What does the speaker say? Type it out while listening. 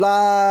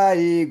Fly,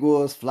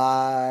 Eagles,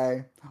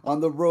 fly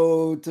on the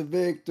road to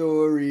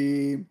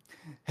victory.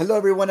 Hello,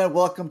 everyone, and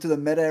welcome to the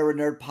Meta Era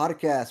Nerd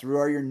Podcast. We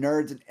are your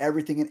nerds in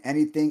everything and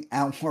anything.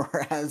 And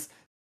whereas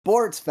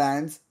sports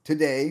fans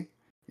today,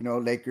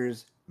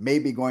 Lakers may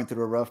be going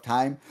through a rough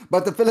time,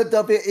 but the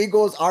Philadelphia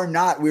Eagles are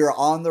not. We are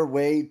on their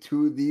way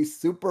to the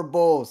Super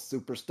Bowl.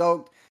 Super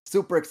stoked,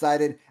 super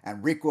excited,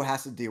 and Rico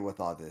has to deal with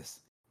all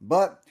this.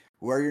 But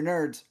who are your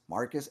nerds?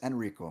 Marcus and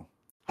Rico.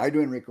 How you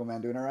doing, Rico,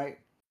 man? Doing all right?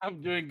 I'm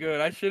doing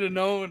good. I should have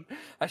known.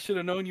 I should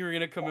have known you were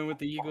gonna come in with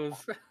the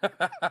Eagles.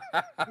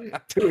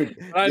 Dude,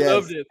 I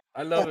loved yes. it.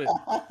 I love it.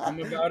 I'm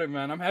about it,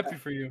 man. I'm happy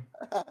for you.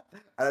 I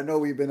don't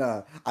know.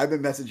 I've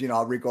been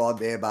messaging Rico all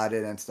day about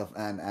it and stuff,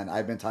 and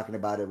I've been talking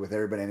about it with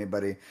everybody,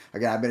 anybody.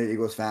 Again, I've been an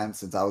Eagles fan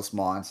since I was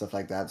small and stuff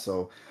like that.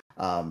 So,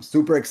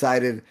 super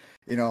excited.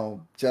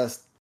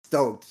 Just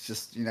stoked.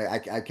 Just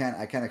I can't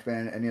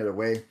explain it any other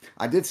way.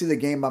 I did see the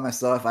game by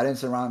myself. I didn't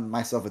surround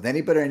myself with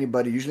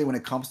anybody. Usually, when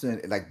it comes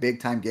to like big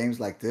time games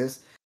like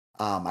this,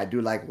 I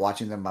do like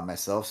watching them by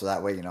myself. So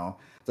that way,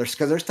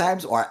 there's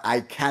times where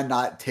I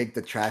cannot take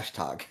the trash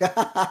talk.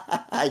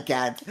 I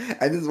can't.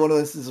 And this is one of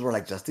those instances where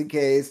like just in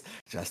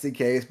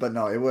case. But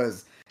no, it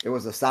was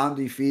a sound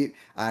defeat.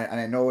 And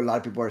I know a lot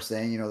of people are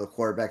saying the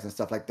quarterbacks and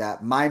stuff like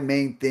that. My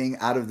main thing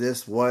out of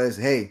this was,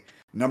 hey,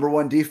 number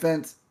one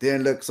defense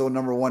didn't look so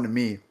number one to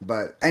me.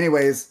 But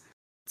anyways,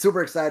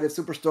 super excited,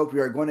 super stoked. We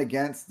are going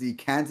against the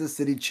Kansas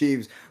City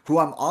Chiefs, who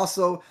I'm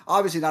also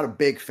obviously not a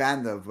big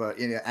fan of.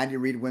 Andy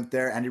Reid went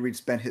there. Andy Reid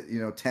spent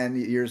 10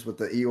 years with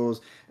the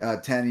Eagles,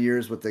 10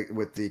 years with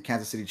the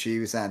Kansas City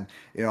Chiefs, and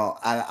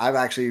I've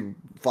actually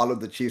followed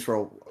the Chiefs for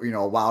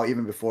a while,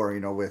 even before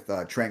with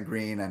Trent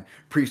Green and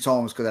Priest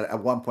Holmes, because at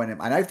one point,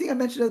 and I think I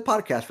mentioned in the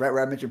podcast, right,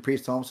 where I mentioned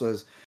Priest Holmes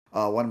was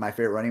one of my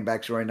favorite running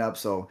backs growing up.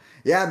 So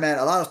yeah, man,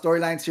 a lot of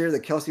storylines here. The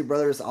Kelsey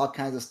brothers, all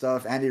kinds of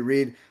stuff. Andy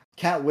Reid,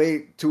 can't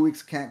wait. 2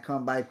 weeks can't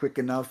come by quick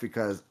enough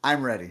because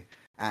I'm ready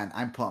and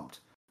I'm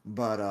pumped.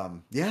 But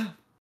yeah,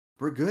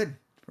 we're good.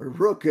 We're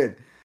real good.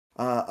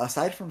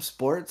 Aside from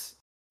sports,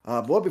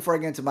 well, before I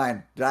get into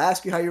mine, did I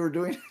ask you how you were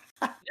doing?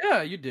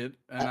 Yeah, you did,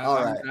 and All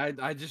I'm. right.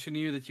 I just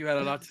knew that you had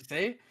a lot to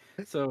say,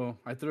 so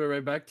I threw it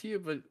right back to you.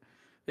 But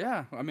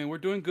yeah, I mean, we're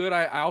doing good.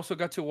 I also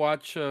got to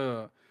watch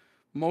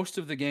most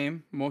of the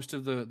game, most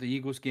of the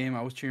Eagles game.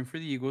 I was cheering for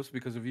the Eagles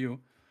because of you,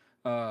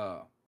 uh,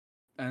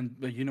 and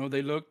but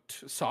they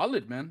looked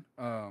solid, man.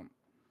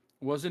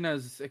 Wasn't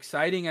as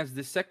exciting as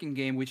the second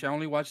game, which I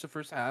only watched the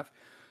first half.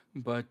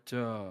 But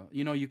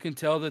you can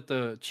tell that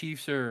the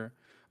Chiefs are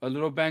a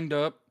little banged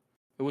up.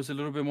 It was a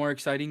little bit more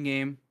exciting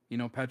game.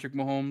 Patrick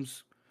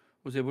Mahomes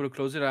was able to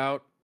close it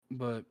out,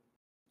 but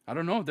I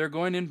don't know. They're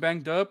going in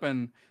banged up,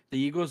 and the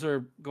Eagles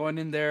are going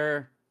in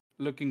there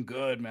looking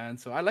good, man.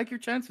 So I like your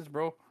chances,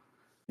 bro.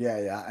 Yeah,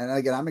 yeah, and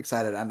again, I'm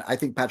excited, and I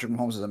think Patrick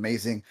Mahomes is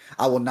amazing.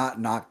 I will not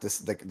knock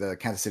the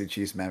Kansas City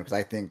Chiefs, man, because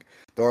I think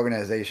the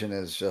organization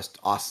is just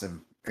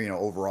awesome.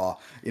 Overall,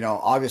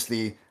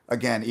 obviously,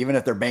 again, even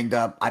if they're banged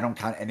up, I don't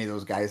count any of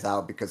those guys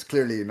out because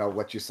clearly,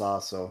 what you saw.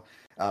 So,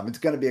 it's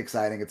going to be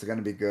exciting. It's going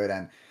to be good,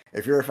 and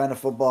if you're a fan of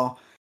football,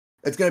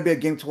 it's gonna be a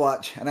game to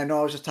watch. And I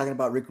know I was just talking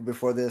about Rico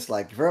before this.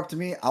 Like, if you're up to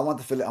me, I want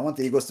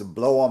the Eagles to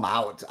blow them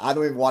out. I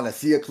don't even want to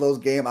see a close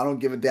game. I don't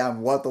give a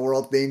damn what the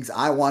world thinks.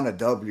 I want a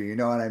W. You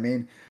know what I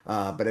mean?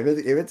 But if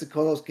it's a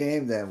close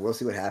game, then we'll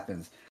see what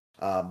happens.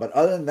 But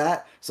other than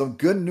that, some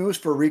good news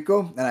for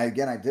Rico. And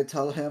I did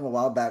tell him a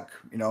while back.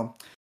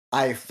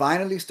 I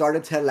finally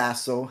started Ted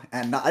Lasso,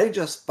 and I didn't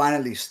just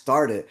finally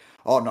start it.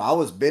 Oh no, I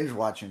was binge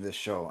watching this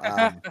show.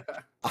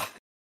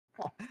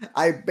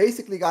 I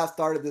basically got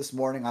started this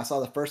morning. I saw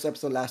the first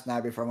episode last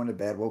night before I went to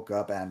bed, woke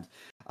up, and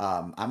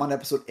I'm on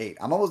episode 8.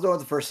 I'm almost done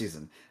with the first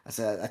season.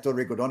 I told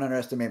Rico, don't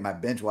underestimate my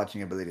binge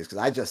watching abilities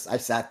because I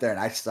sat there and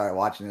I started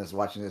watching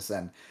this,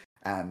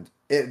 and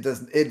it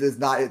does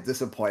not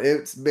disappoint.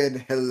 It's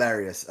been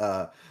hilarious.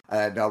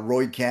 And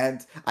Roy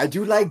Kent. I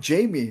do like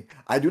Jamie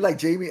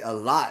a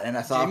lot, and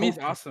I Jamie's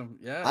hope awesome.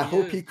 Yeah, I he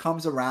hope is. he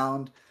comes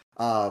around,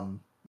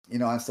 and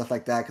stuff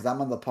like that. Because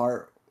I'm on the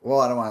part. Well,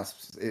 I don't want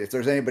to. If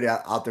there's anybody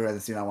out there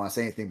that's I want to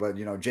say anything, but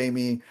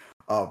Jamie,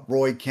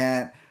 Roy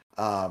Kent,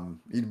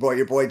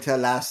 your boy Ted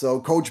Lasso,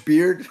 Coach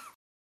Beard.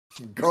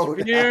 Coach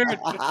Go. Beard.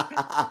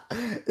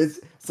 It's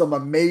some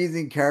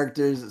amazing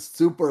characters,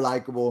 super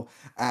likable,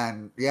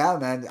 and yeah,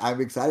 man, I'm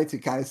excited to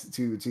kind of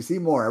to see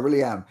more. I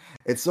really am.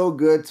 It's so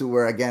good to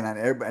where again,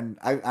 and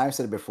I've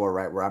said it before,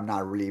 right? Where I'm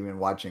not really even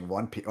watching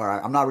One Piece, or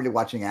I'm not really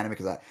watching anime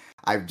because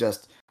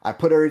I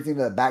put everything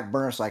to the back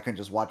burner so I can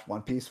just watch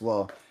One Piece.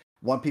 Well,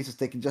 One Piece is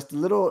taking just a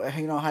little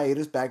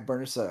hiatus back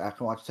burner so I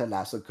can watch Ted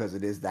Lasso because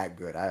it is that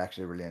good. I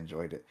actually really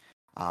enjoyed it.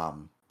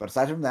 But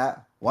aside from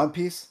that, One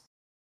Piece,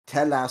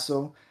 Ted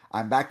Lasso.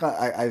 I'm back on.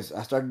 I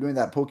started doing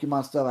that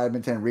Pokemon stuff. I've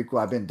been telling Rico.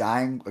 I've been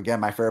dying. Again,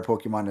 my favorite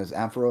Pokemon is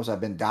Ampharos.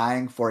 I've been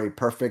dying for a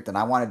perfect, and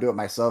I want to do it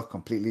myself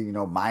completely.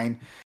 My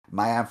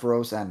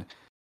Ampharos, and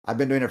I've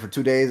been doing it for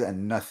 2 days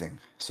and nothing.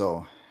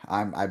 So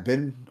I've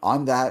been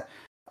on that.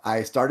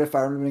 I started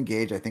Fire Emblem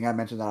Engage. I think I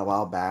mentioned that a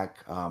while back.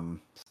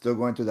 Still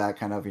going through that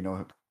kind of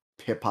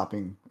hip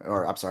hopping,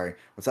 or I'm sorry,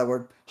 what's that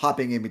word?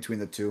 Hopping in between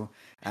the two.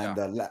 And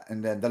Yeah.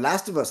 and then The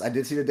Last of Us. I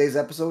did see today's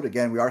episode.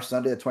 Again, we are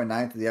Sunday the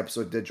 29th. The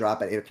episode did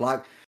drop at 8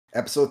 o'clock.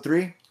 Episode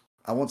 3.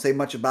 I won't say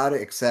much about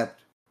it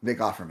except Nick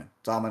Offerman.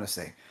 That's all I'm gonna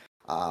say.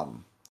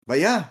 But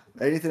yeah,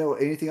 anything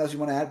else you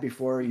want to add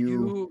before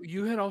you?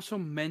 You had also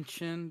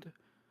mentioned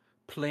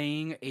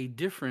playing a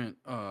different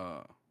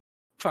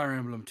Fire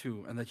Emblem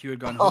 2 and that you had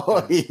gotten hooked Oh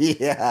on it.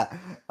 yeah,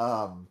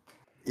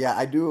 yeah.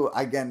 I do.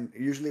 Again,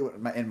 usually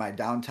in my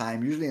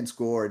downtime, usually in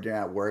school or during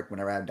at work,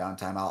 whenever I have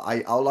downtime,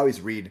 I'll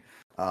always read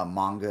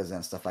mangas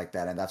and stuff like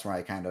that, and that's where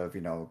I kind of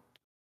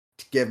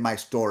give my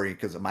story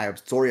because of my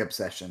story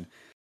obsession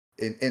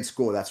in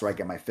school. That's where I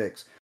get my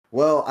fix.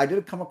 Well, I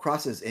did come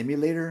across this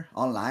emulator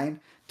online.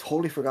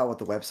 Totally forgot what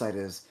the website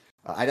is.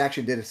 I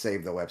actually did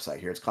save the website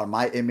here. It's called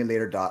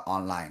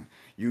myemulator.online.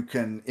 You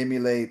can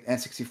emulate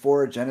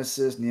N64,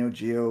 Genesis, Neo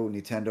Geo,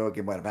 Nintendo,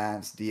 Game Boy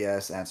Advance,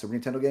 DS, and Super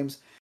Nintendo games.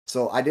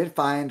 So I did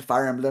find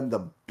Fire Emblem,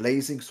 the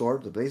Blazing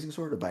Sword, or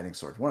Binding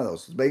Sword, one of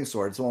those. Blazing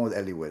Sword. It's the one with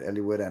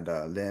Eliwood,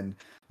 and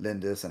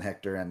Lindis, and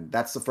Hector, and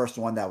that's the first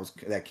one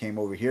that came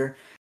over here.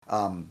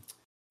 Um,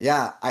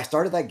 yeah, I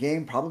started that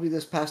game probably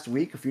this past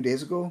week, a few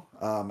days ago,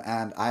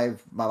 and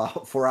I've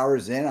about 4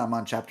 hours in. I'm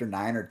on chapter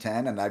 9 or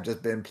 10, and I've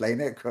just been playing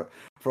it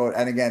for.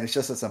 And again, it's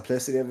just the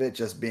simplicity of it,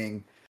 just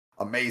being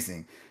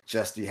amazing.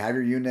 Just you have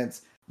your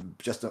units,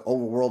 just an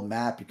overworld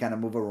map. You kind of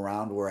move it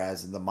around,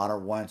 whereas in the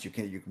modern ones, you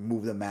can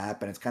move the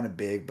map, and it's kind of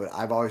big. But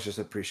I've always just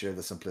appreciated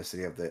the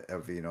simplicity of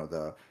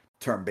the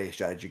turn-based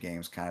strategy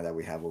games kind of that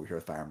we have over here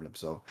with Fire Emblem.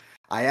 So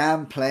I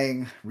am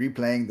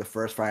replaying the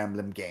first Fire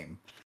Emblem game,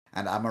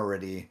 and I'm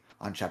already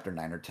on chapter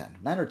 9 or 10.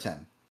 9 or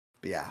 10.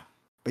 But yeah,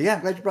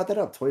 I'm glad you brought that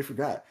up. Totally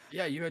forgot.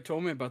 Yeah, you had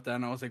told me about that,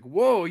 and I was like,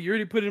 "Whoa, you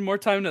already put in more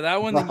time to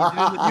that one than you did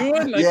in the new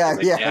one." Yeah,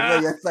 yeah,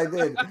 Yeah. yes, I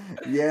did.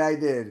 Yeah, I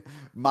did.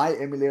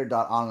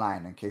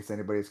 Myemulator.online, in case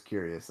anybody's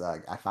curious. I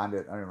found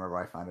it. I don't remember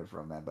where I found it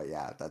from, man. But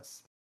yeah,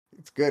 it's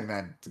good,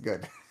 man. It's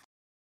good.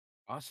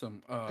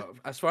 Awesome.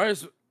 As far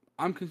as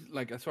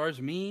as far as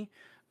me,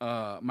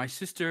 my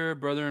sister,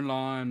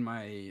 brother-in-law, and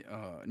my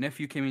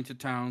nephew came into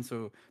town.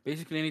 So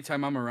basically,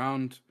 anytime I'm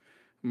around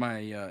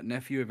my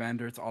nephew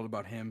Evander, it's all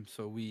about him.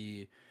 So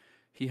he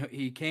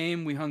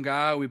came, we hung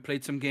out, we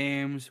played some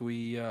games,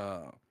 we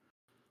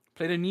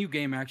played a new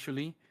game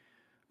actually.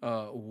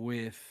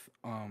 With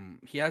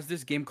he has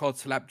this game called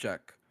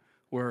Slapjack,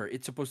 where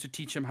it's supposed to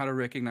teach him how to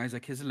recognize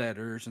like his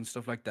letters and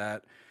stuff like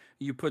that.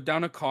 You put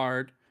down a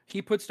card.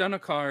 He puts down a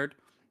card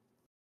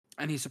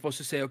and he's supposed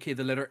to say, okay,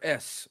 the letter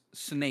S,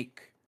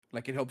 snake.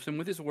 Like it helps him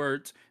with his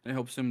words and it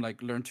helps him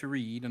like learn to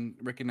read and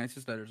recognize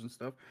his letters and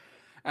stuff.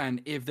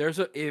 And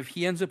if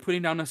he ends up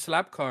putting down a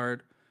slap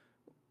card,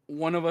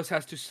 one of us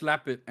has to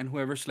slap it, and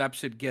whoever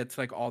slaps it gets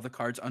like all the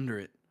cards under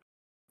it.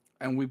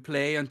 And we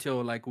play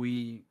until like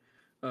one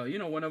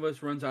of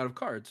us runs out of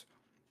cards.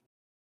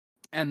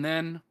 And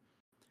then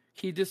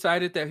he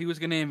decided that he was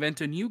going to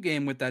invent a new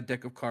game with that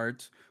deck of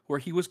cards where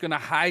he was going to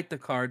hide the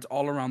cards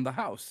all around the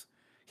house.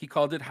 He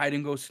called it hide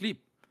and go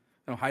sleep,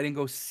 no, hide and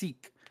go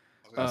seek,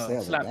 I was gonna say, I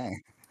was like, slap.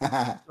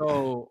 dang.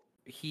 So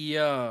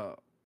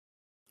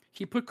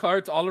he put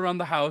cards all around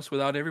the house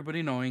without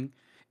everybody knowing.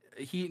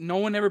 No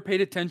one ever paid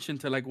attention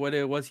to like what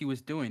it was he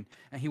was doing,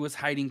 and he was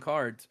hiding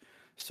cards.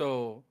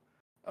 So,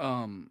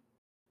 um,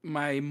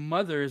 my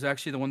mother is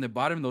actually the one that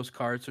bought him those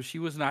cards, so she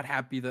was not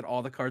happy that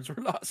all the cards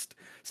were lost.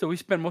 So we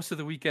spent most of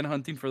the weekend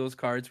hunting for those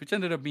cards, which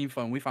ended up being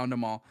fun. We found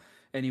them all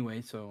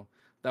anyway, so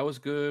that was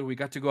good. We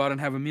got to go out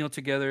and have a meal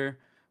together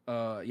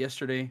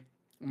yesterday.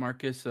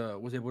 Marcus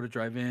was able to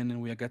drive in,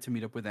 and we got to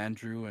meet up with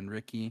Andrew and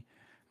Ricky,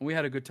 and we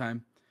had a good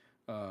time.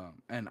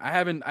 And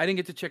I didn't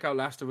get to check out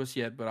Last of Us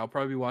yet, but I'll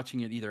probably be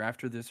watching it either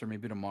after this or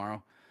maybe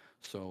tomorrow.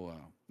 So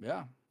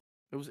yeah,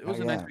 it was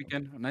a nice Yeah,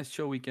 weekend, a nice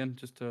chill weekend,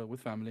 just with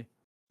family.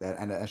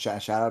 and a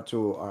shout out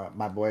to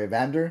my boy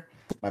Evander,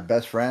 my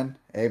best friend.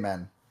 Hey,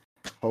 man.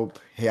 Hope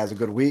he has a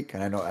good week.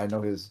 And I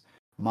know his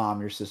mom,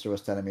 your sister,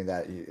 was telling me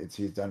that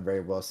he's done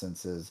very well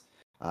since his.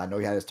 I know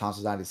he had his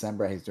tonsils out in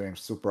December. And he's doing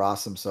super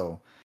awesome. So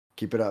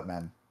keep it up,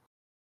 man.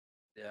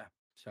 Yeah,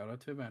 shout out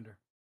to Evander.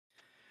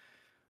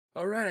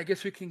 All right, I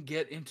guess we can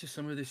get into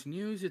some of this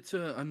news. It's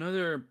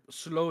another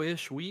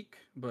slow-ish week,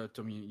 but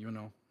I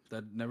mean,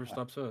 that never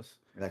stops us.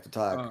 We like to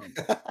talk.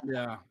 Um,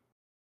 yeah.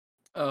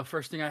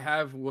 First thing I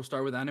have, we'll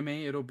start with anime.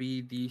 It'll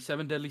be the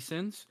Seven Deadly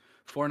Sins.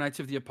 Four Nights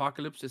of the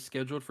Apocalypse is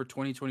scheduled for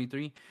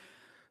 2023.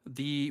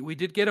 We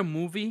did get a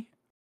movie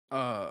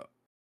uh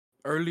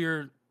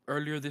earlier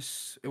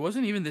this. It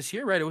wasn't even this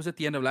year, right? It was at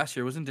the end of last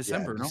year. It was in Yeah,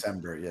 December, no?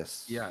 December.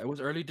 Yes. Yeah, it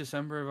was early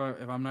December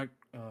if I'm not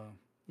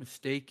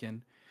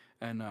mistaken.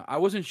 And I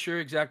wasn't sure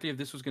exactly if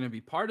this was going to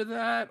be part of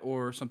that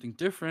or something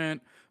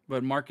different,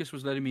 but Marcus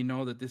was letting me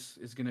know that this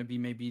is going to be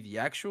maybe the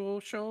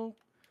actual show.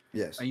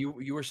 Yes. And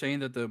you were saying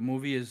that the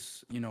movie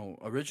is,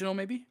 original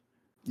maybe?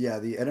 Yeah,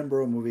 the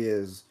Edinburgh movie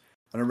is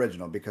an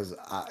original because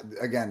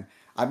again,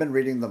 I've been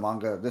reading the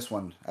manga. This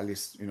one, at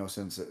least,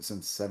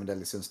 since Seven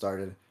Deadly Sins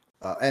started,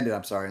 ended.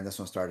 I'm sorry, and this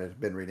one started.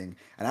 Been reading,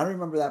 and I don't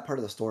remember that part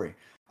of the story.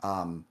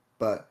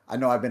 But I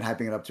know I've been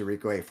hyping it up to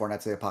Rico. Hey, Four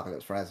Nights of the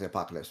Apocalypse, Four Nights of the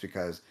Apocalypse,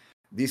 because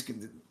these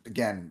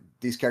again,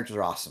 these characters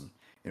are awesome.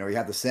 You know, you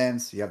have the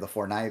Sins, you have the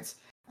Four Knights,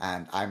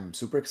 and I'm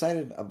super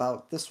excited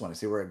about this one to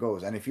see where it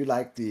goes. And if you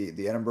like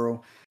the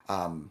Edinburgh,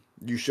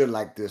 you should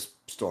like this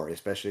story,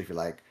 especially if you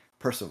like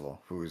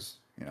Percival, who's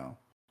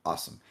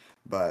awesome.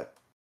 But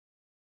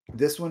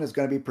this one is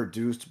going to be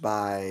produced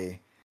by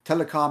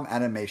Telecom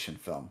Animation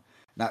Film.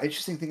 Now,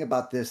 interesting thing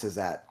about this is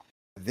that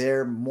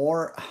they're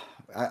more.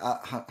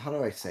 How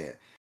do I say it?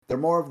 They're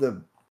more of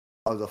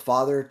the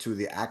father to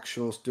the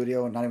actual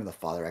studio. Not even the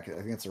father. I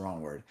think it's the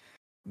wrong word.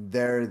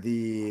 They're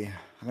the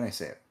how can I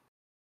say it?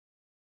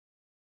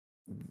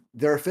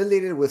 They're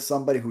affiliated with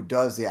somebody who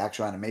does the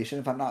actual animation.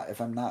 If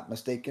I'm not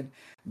mistaken,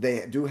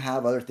 they do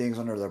have other things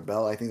under their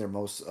belt. I think they're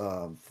most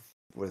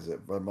what is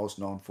it? They're most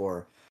known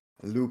for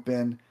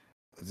Lupin,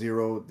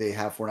 Zero. They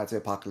have Four Nights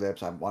at the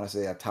Apocalypse. I want to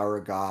say they have Tower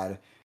of God,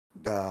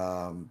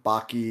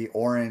 Baki,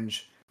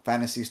 Orange,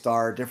 Fantasy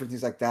Star, different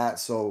things like that.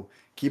 So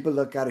keep a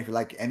lookout if you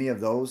like any of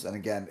those. And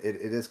again, it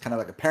is kind of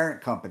like a parent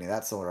company.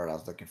 That's the word I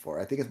was looking for.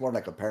 I think it's more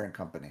like a parent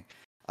company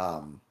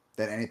than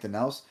anything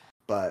else.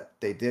 But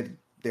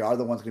they are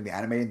the ones going to be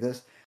animating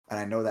this, and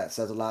I know that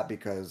says a lot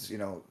because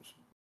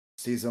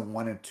season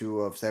 1 and 2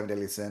 of Seven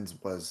Deadly Sins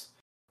was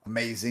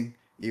amazing.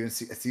 Even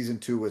season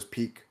 2 was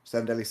peak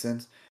Seven Deadly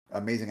Sins.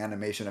 Amazing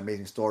animation,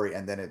 amazing story,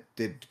 and then it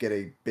did get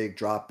a big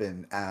drop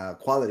in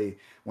quality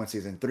when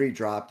season 3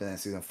 dropped, and then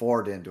season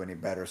 4 didn't do any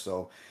better.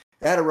 So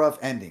it had a rough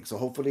ending. So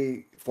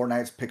hopefully, Four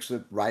Nights picks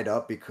it right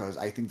up because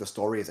I think the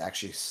story is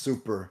actually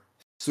super,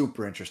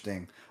 super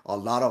interesting. A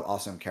lot of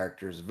awesome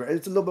characters.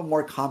 It's a little bit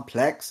more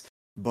complex,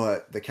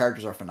 but the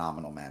characters are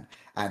phenomenal, man.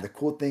 And the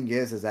cool thing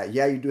is that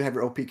yeah, you do have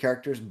your OP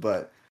characters,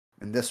 but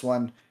in this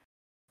one,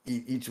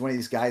 each one of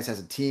these guys has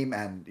a team,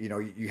 and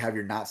you have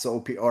your not so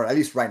OP, or at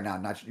least right now,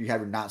 not you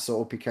have your not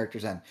so OP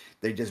characters, and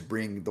they just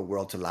bring the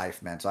world to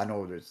life, man. So I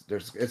know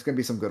there's it's gonna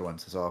be some good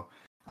ones. So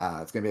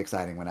it's gonna be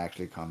exciting when it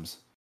actually comes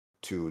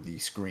to the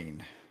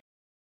screen.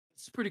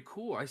 It's pretty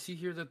cool. I see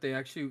here that they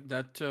actually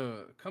that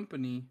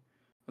company,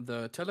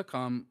 the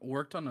telecom,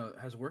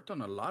 has worked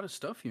on a lot of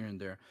stuff here and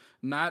there.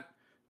 Not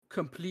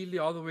completely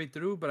all the way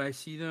through, but I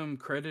see them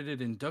credited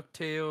in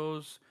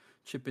DuckTales,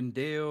 Chip and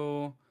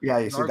Dale, Yeah,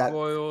 you see that,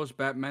 Gargoyles,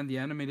 Batman the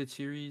Animated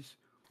Series.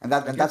 I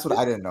and guess that's what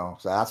I didn't know.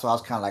 So that's why I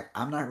was kind of like,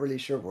 I'm not really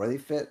sure where they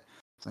fit.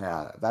 So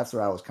yeah, that's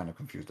what I was kind of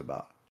confused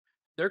about.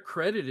 they're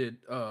credited.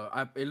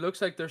 It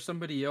looks like there's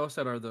somebody else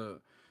that are the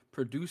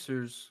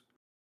producers.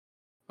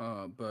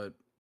 But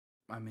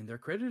I mean, they're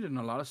credited in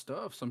a lot of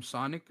stuff. Some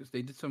Sonic,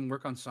 they did some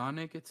work on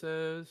Sonic. It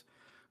says,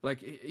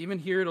 like even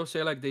here it'll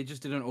say like they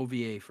just did an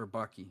OVA for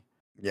Bucky.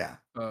 Yeah.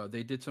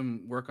 They did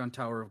some work on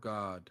Tower of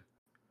God,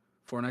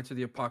 Four Nights of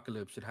the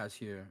Apocalypse. It has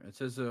here. It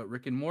says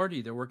Rick and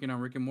Morty. They're working on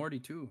Rick and Morty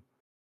too.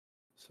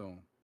 So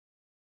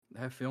they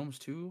have films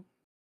too.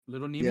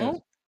 Little Yes.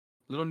 Nemo,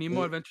 Little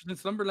Nemo Adventures in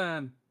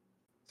Slumberland.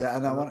 Yeah,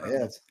 and I I love want, that yeah,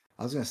 one.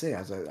 I was gonna say, I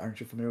was like, aren't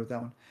you familiar with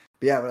that one?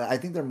 But yeah, but I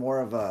think they're more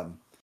of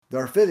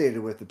they're affiliated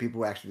with the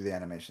people who actually do the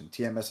animation.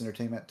 TMS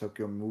Entertainment,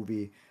 Tokyo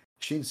Movie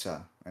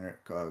Shinsa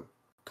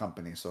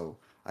company. So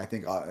I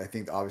think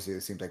obviously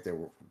it seems like they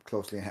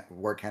closely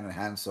work hand in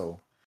hand. So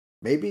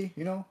maybe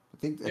I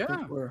think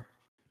Yeah, we're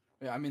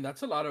yeah. I mean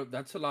that's a lot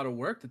of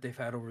work that they've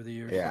had over the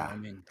years. So yeah I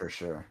mean for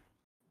sure.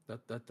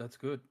 that's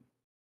good.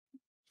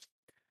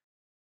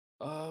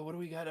 What do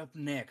we got up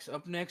next?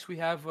 Up next, we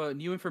have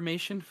new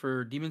information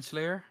for Demon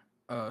Slayer.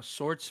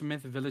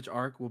 Swordsmith Village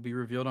arc will be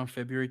revealed on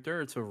February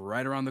 3rd, so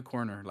right around the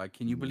corner. Like,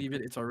 can you Mhm. believe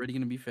it? It's already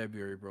gonna be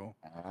February, bro.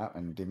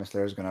 And Demon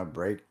Slayer is gonna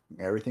break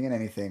everything and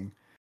anything.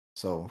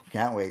 So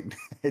can't wait.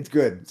 It's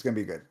good. It's gonna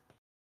be good.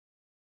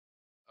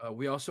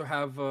 We also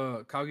have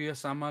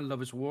Kaguya-sama: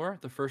 Love Is War,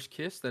 The First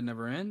Kiss That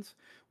Never Ends,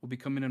 will be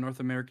coming to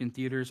North American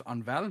theaters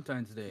on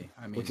Valentine's Day.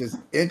 I Which mean, is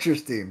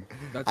interesting.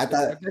 I that's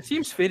thought, that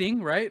seems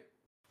fitting, right?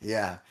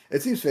 yeah,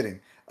 it seems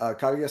fitting.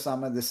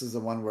 Kaguya-sama, this is the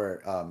one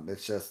where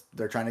it's just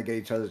they're trying to get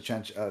each other to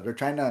change. They're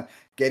trying to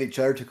get each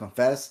other to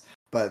confess,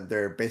 but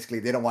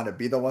they don't want to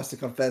be the ones to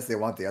confess. They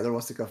want the other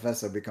ones to confess.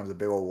 So it becomes a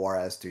big old war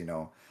as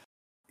to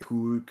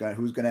who's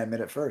gonna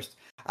admit it first.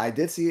 I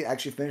did see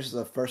actually finish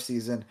the first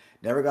season.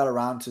 Never got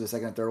around to the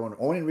second and third one.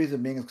 Only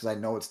reason being is because I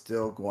know it's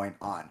still going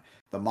on.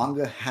 The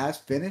manga has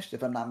finished,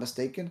 if I'm not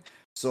mistaken.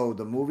 So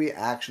the movie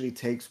actually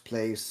takes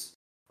place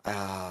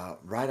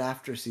right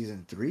after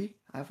season 3,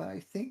 I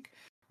think.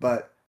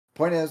 But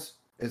point is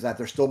that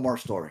there's still more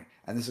story,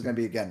 and this is gonna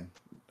be again.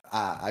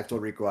 I've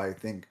told Rico I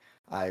think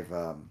I've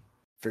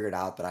figured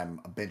out that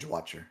I'm a binge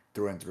watcher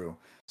through and through.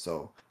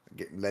 So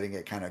letting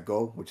it kind of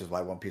go, which is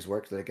why One Piece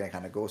works. Letting it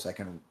kind of go, so I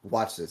can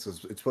watch this. It's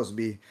supposed to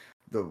be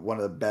the one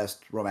of the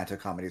best romantic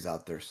comedies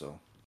out there. So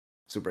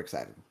super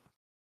excited.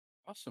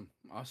 Awesome,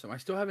 awesome. I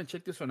still haven't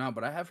checked this one out,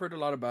 but I have heard a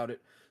lot about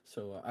it,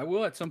 so I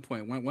will at some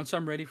point. Once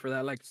I'm ready for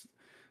that, like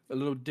a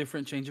little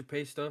different change of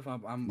pace stuff,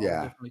 I'll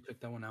Yeah, definitely check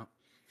that one out.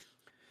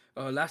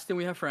 Last thing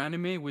we have for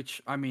anime,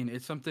 which I mean,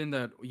 it's something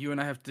that you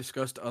and I have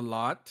discussed a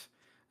lot,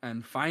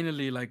 and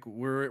finally, like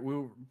we're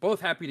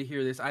both happy to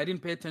hear this. I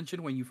didn't pay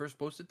attention when you first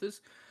posted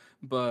this,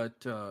 but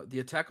the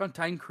Attack on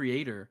Titan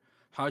creator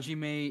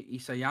Hajime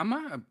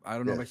Isayama, I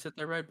don't know if I yes, said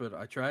that right, but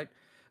I tried.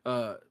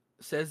 uh,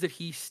 says that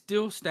he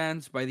still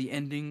stands by the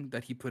ending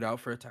that he put out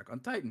for Attack on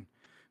Titan,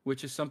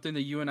 which is something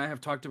that you and I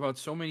have talked about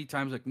so many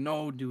times. Like,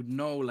 no, dude,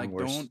 no, And like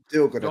we're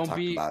still gonna don't talk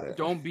be about it.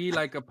 don't be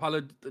like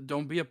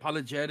don't be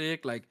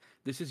apologetic. Like,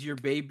 this is your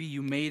baby,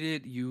 you made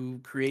it, you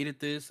created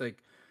this,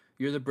 like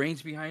you're the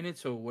brains behind it.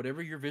 So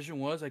whatever your vision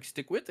was, like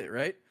stick with it,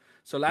 right?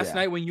 So last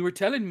Yeah, night when you were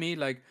telling me,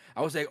 like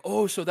I was like,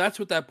 oh, so that's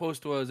what that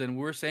post was, and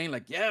we were saying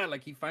like, yeah,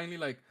 like he finally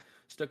like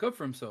stuck up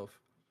for himself.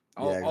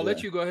 yeah, I'll let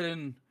exactly. you go ahead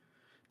and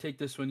take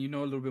this one. You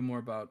know a little bit more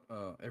about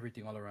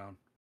everything all around.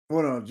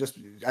 Well, no, just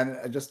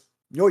and just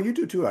no, you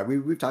do too.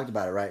 We've talked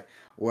about it, right?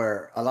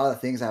 Where a lot of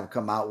things have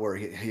come out where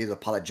he's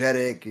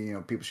apologetic. You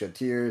know, people shed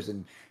tears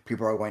and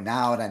people are going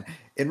out. And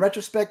in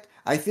retrospect,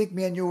 I think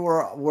me and you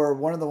were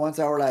one of the ones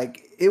that were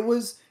like, it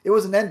was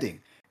an ending.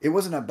 It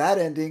wasn't a bad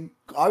ending.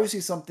 Obviously,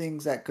 some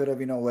things that could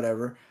have,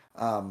 whatever.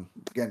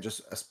 Again,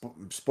 just a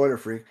spoiler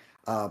free.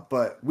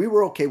 But we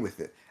were okay with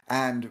it,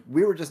 and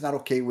we were just not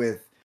okay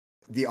with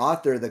the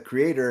author, the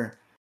creator,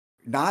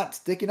 not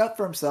sticking up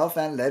for himself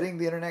and letting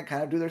the internet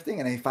kind of do their thing.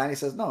 And he finally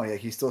says, no, yeah,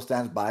 he still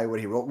stands by what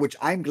he wrote, which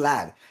I'm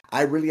glad.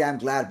 I really am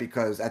glad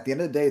because at the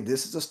end of the day,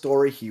 this is a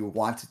story he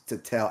wanted to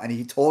tell and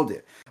he told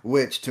it,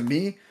 which to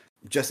me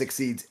just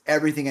exceeds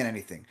everything and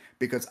anything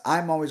because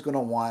I'm always going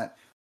to want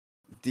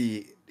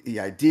the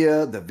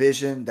idea, the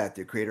vision that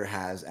the creator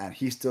has, and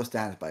he still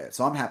stands by it.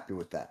 So I'm happy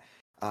with that.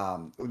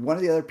 One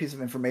of the other pieces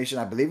of information,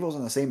 I believe it was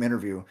in the same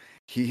interview,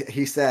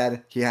 he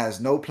said he has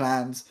no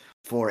plans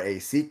for a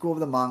sequel of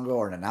the manga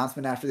or an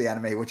announcement after the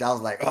anime, which I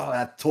was like, oh,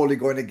 that's totally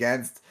going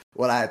against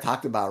what I had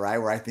talked about, right?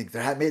 Where I think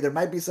there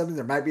might be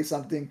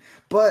something,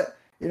 but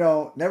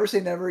never say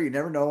never. You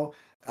never know.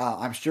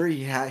 I'm sure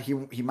he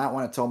might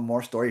want to tell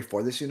more story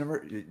for this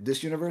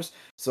universe.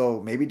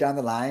 So maybe down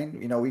the line,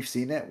 we've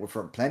seen it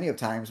for plenty of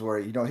times where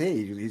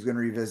hey, he's going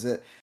to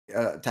revisit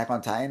Attack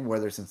on Titan,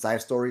 whether it's in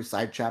side stories,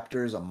 side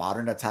chapters, a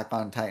modern Attack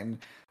on Titan,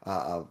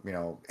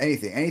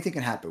 anything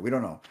can happen. We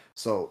don't know.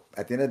 So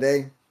at the end of the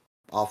day,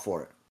 all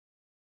for it.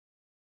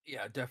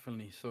 Yeah,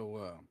 definitely.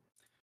 So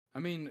I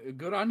mean,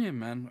 good on him,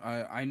 man.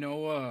 I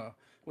know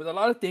with a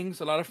lot of things,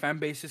 a lot of fan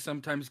bases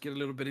sometimes get a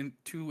little bit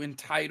too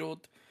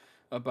entitled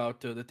about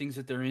the things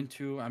that they're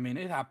into. I mean,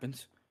 it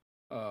happens.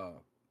 Uh,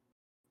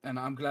 and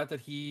I'm glad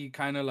that he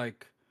kind of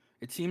like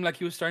it seemed like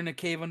he was starting to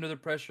cave under the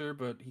pressure,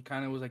 but he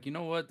kind of was like, you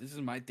know what, this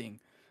is my thing.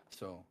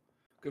 So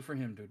good for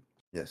him, dude.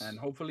 And Yes.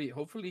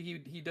 hopefully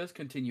he does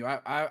continue.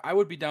 I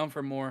would be down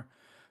for more,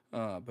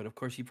 but of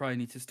course he probably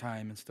needs his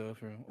time and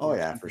stuff or Oh work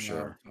yeah, for something out.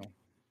 sure. So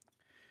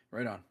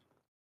right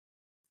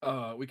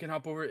on. We can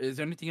hop over. Is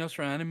there anything else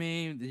for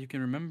anime that you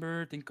can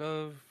remember, think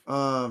of?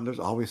 There's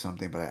always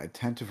something, but I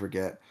tend to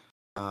forget.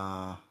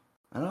 I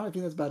don't know. I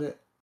think that's about it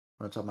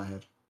on the top of my head.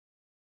 Okay.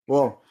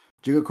 Well,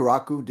 Jigo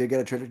Kuraku did get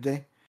a trailer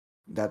today.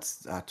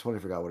 That's I totally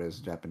forgot what it is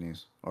in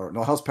Japanese or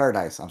no Hell's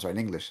Paradise. I'm sorry, in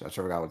English. I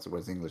totally forgot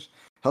what's English.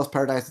 Hell's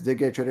Paradise did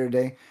get a trailer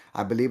today.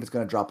 I believe it's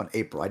going to drop in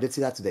April. I did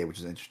see that today, which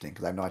is interesting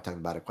because I know I talked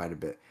about it quite a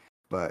bit.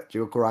 But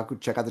Jigo Kuraku,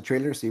 check out the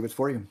trailer, see if it's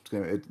for you.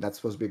 That's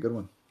supposed to be a good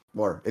one,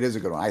 or it is a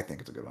good one. I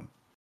think it's a good one.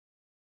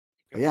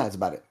 But Okay. yeah, that's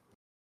about it.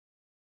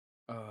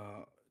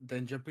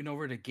 Then jumping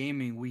over to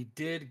gaming, we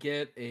did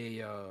get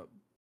a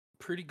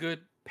pretty good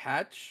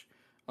patch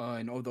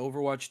in the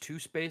Overwatch 2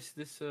 space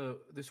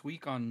this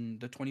week on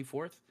the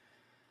 24th.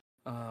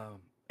 Uh,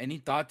 any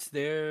thoughts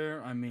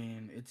there? I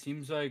mean, it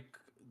seems like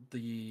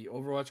the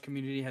Overwatch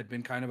community had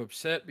been kind of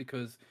upset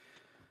because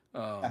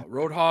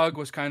Roadhog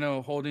was kind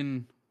of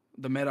holding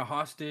the meta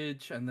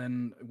hostage, and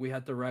then we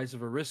had the rise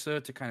of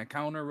Orisa to kind of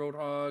counter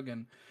Roadhog,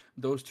 and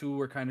those two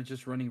were kind of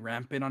just running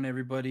rampant on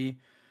everybody.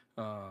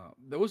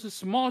 There was a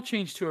small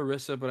change to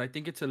Orisa, but I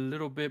think it's a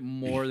little bit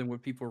more than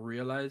what people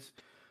realize.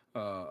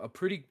 A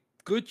pretty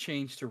good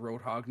change to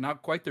Roadhog,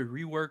 not quite the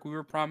rework we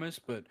were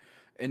promised, but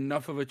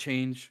enough of a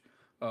change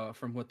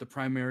from what the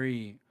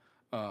primary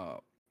uh,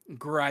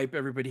 gripe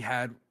everybody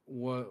had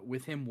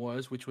with him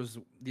was, which was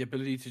the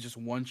ability to just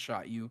one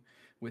shot you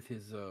with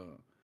his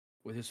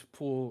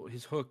pull,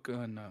 his hook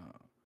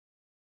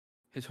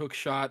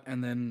shot,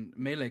 and then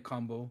melee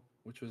combo,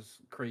 which was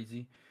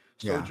crazy.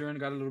 Yeah. Sojourn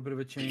got a little bit of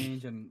a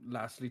change, and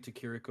lastly to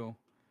Kiriko.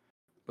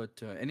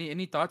 But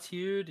any thoughts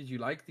here? Did you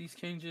like these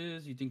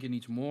changes? You think it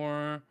needs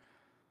more?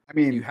 I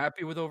You mean,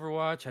 happy with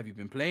Overwatch? Have you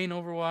been playing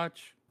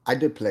Overwatch? I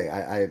did play.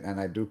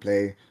 I do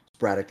play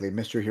sporadically.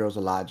 Mystery Heroes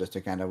a lot just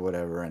to kind of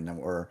whatever, and then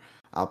or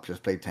I'll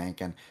just play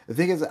tank. And the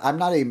thing is, I'm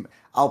not a.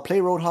 I'll play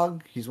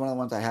Roadhog. He's one of the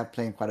ones I have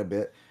playing quite a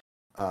bit,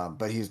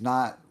 but he's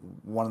not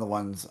one of the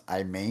ones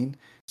I main.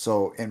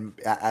 So,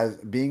 as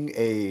being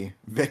a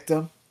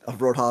victim of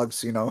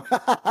Roadhogs,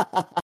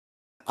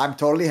 I'm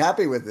totally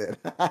happy with it.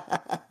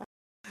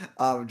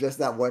 Just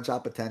that one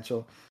shot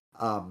potential.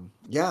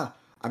 Yeah,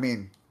 I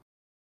mean,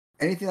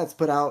 anything that's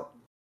put out,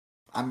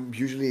 I'm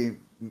usually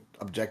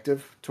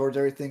objective towards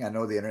everything. I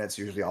know the internet's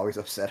usually always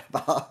upset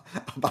about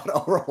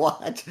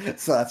Overwatch,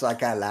 so that's why I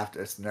kind of laughed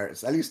or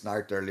at least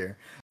snarked earlier.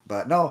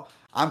 But no,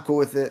 I'm cool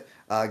with it.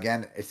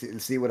 Again,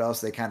 see what else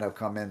they kind of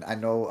come in. I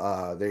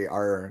know they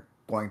are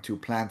going to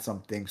plan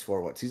some things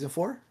for what season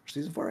 4?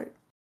 Season 4, right?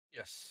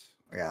 Yes.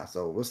 Yeah,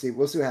 so we'll see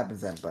what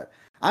happens then. But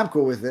I'm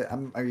cool with it.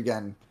 I'm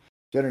again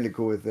generally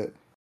cool with it.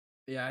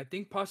 Yeah, I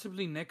think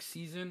possibly next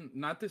season,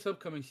 not this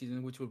upcoming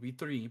season, which will be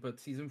three, but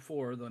season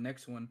four, the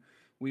next one,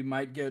 we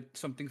might get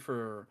something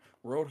for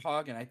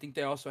Roadhog, and I think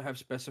they also have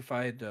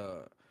specified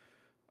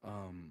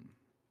um,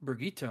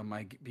 Brigitte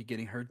might be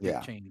getting her big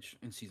Yeah. change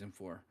in season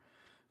four.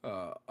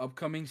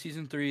 Upcoming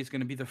season three is going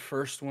to be the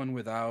first one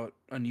without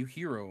a new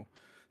hero,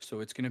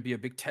 so it's going to be a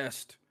big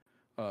test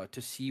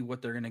to see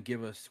what they're going to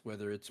give us.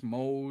 Whether it's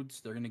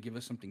modes, they're going to give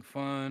us something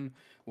fun.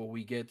 Will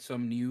we get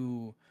some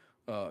new,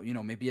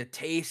 maybe a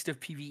taste of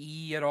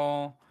PVE at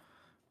all?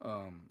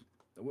 Um,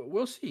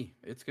 we'll see.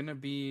 It's gonna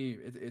be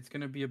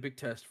a big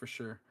test for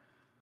sure.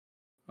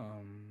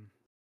 Um,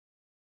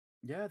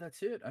 yeah,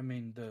 that's it. I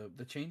mean,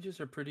 the changes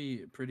are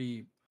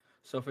pretty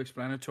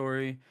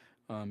self-explanatory.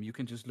 You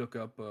can just look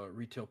up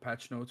retail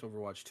patch notes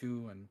Overwatch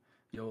 2 and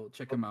you'll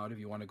check them out if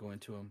you want to go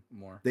into them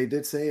more. They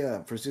did say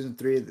for season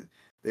three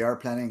they are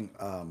planning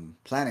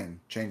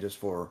changes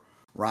for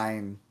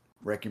Ryan,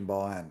 Wrecking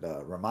Ball, and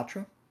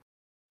Ramatra,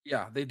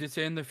 Yeah, they did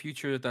say in the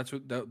future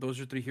that those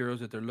are three heroes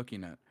that they're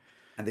looking at.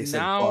 and they said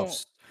Now,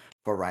 buffs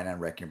for Ryan and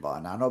Wrecking Ball.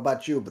 And I don't know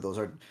about you, but those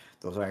are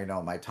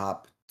my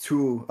top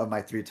two of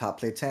my three top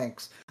play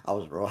tanks. I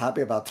was real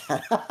happy about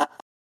that.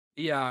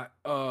 yeah,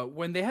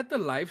 when they had the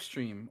live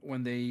stream,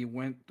 when they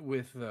went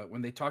with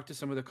when they talked to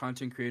some of the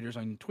content creators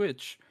on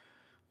Twitch,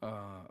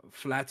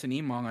 Flats and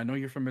Emong. I know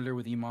you're familiar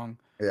with Emong.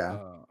 Yeah.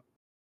 Uh,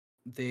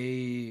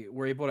 they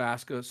were able to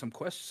ask some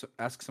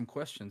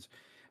questions,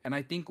 and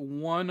I think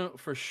one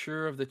for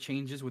sure of the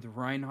changes with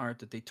Reinhardt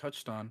that they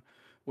touched on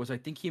was I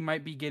think he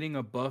might be getting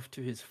a buff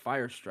to his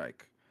Fire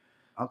Strike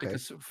Okay.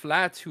 because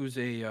Flats, who's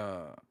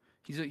a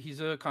he's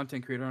a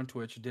content creator on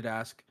Twitch, did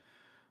ask,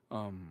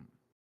 um,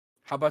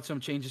 how about some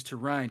changes to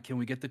Ryan? Can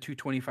we get the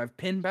 225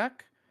 pin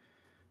back?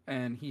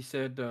 And he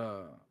said,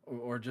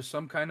 or just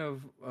some kind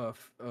of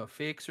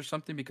fix or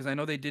something, because I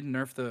know they did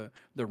nerf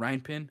the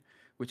Rhine pin,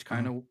 which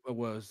kind Mhm. of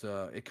was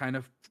it kind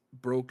of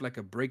broke like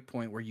a break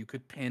point where you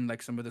could pin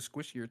like some of the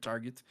squishier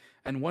targets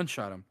and one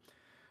shot them.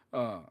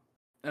 Uh,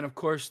 and of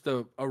course,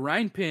 the a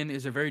Rhine pin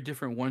is a very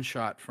different one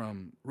shot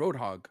from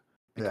Roadhog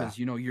Yeah. because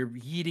you're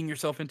yeeting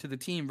yourself into the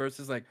team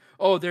versus like,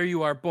 oh, there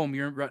you are, boom,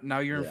 now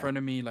you're in Yeah. front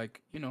of me,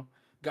 like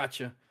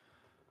gotcha.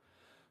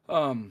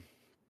 Um,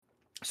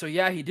 so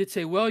yeah, he did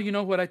say, well, you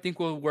know what I think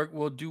will work.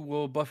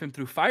 We'll buff him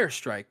through Fire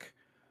Strike.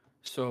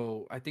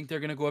 So I think they're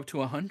gonna go up to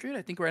 100.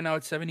 I think right now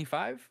it's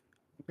 75.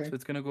 Okay. So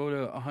it's gonna go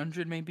to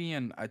 100 maybe,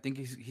 and I think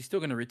he's still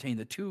gonna retain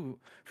the two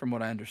from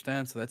what I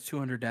understand. So that's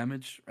 200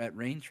 damage at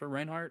range for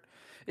Reinhardt.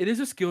 It is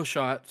a skill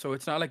shot, so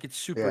it's not like it's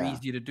super Yeah.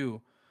 easy to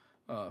do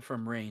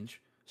from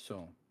range.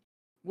 So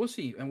we'll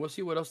see, and we'll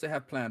see what else they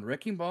have planned.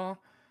 Wrecking Ball.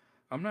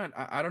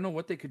 I don't know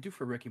what they could do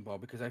for Wrecking Ball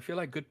because I feel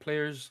like good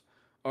players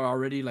are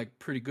already like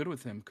pretty good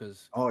with him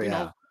because Oh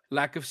yeah.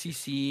 lack of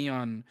CC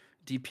on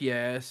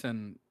DPS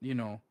and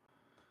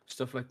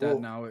stuff like that. Well,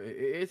 Now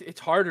it's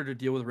harder to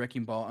deal with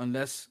Wrecking Ball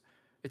unless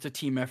it's a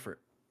team effort.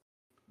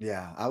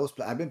 yeah.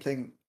 I've been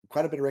playing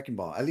quite a bit of Wrecking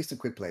Ball, at least in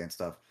quick play and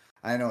stuff.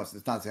 I know it's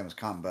not the same as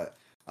Com, but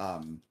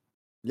um,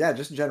 yeah,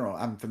 just in general,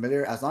 I'm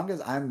familiar. As long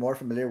as I'm more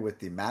familiar with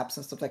the maps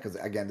and stuff like, because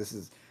again, this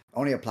is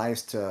only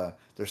applies to.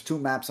 There's two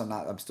maps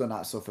I'm still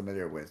not so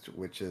familiar with,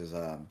 which is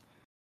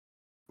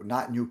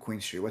not New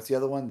Queen Street. What's the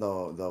other one?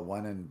 The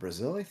one in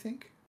Brazil, I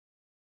think.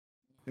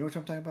 You know what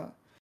I'm talking about?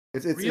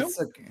 It's it's Rio, it's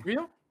like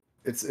Rio,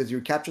 it's you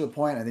capture the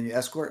point and then you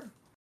escort.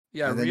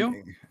 yeah, And Rio.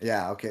 then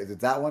yeah, okay,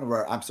 it's that one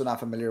where I'm still not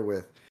familiar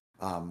with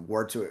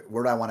where do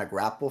I want to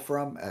grapple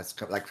from as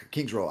like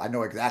King's Row. I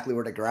know exactly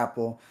where to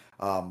grapple,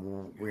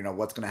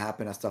 what's going to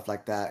happen and stuff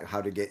like that,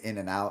 how to get in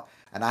and out.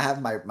 And I have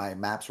my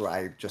maps where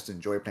I just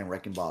enjoy playing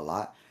Wrecking Ball a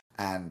lot.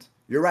 And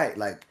you're right,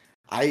 like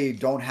I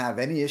don't have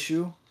any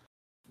issue,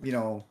 you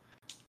know,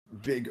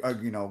 big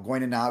going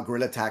in and out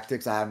guerrilla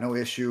tactics. I have no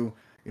issue,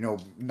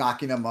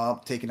 knocking them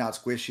up, taking out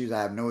squishies.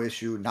 I have no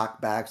issue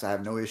knockbacks. I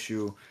have no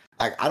issue.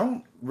 I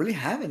don't really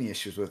have any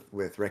issues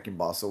with Wrecking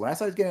Ball. So when I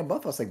started getting a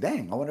buff, I was like,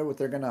 dang, I wonder what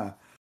they're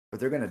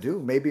gonna do.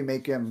 Maybe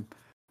make him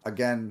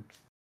again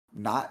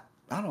not,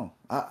 I don't know,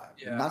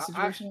 Yeah, not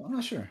situational. I'm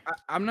not sure.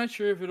 I'm not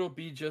sure if it'll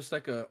be just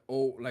like a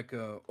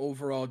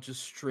overall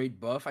just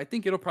straight buff. I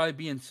think it'll probably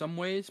be in some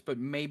ways, but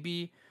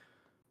maybe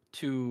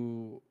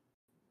to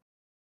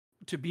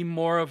be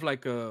more of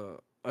like a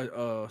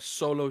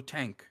solo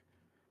tank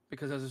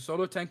because as a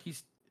solo tank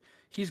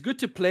he's good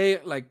to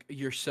play like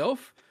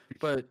yourself,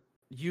 but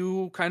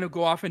you kind of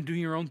go off and do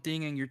your own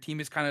thing and your team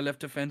is kind of left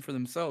to fend for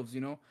themselves.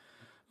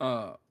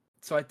 uh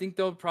so I think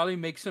they'll probably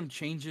make some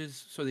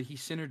changes so that he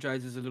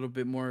synergizes a little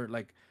bit more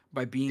like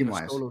by being Team a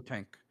wise. solo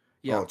tank.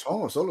 Yeah, Oh,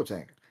 Tomo solo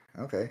tank.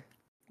 Okay.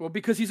 well,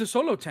 because he's a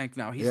solo tank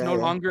now. He's Yeah, no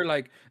yeah, longer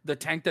like the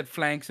tank that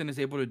flanks and is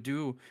able to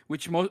do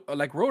which most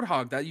like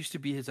Roadhog. That used to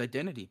be his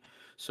identity.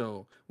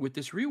 So with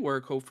this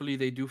rework, hopefully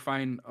they do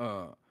find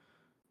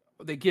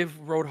they give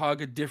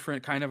Roadhog a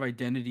different kind of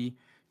identity.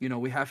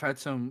 We have had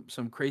some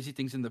crazy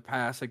things in the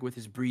past, like with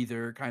his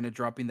breather kind of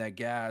dropping that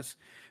gas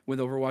with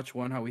Overwatch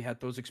 1, how we had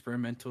those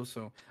experimentals.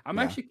 So I'm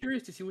yeah. actually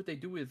curious to see what they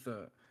do with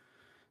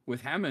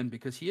with Hammond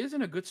because he is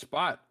in a good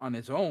spot on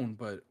his own.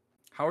 But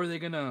how are they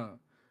gonna?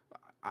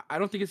 I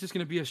don't think it's just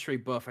gonna be a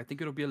straight buff. I think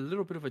it'll be a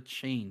little bit of a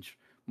change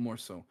more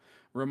so.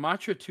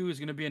 Ramatra 2 is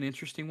gonna be an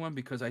interesting one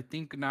because I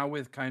think now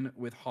with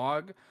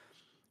Hog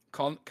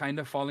kind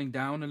of falling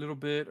down a little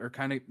bit or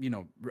kind of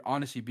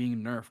honestly being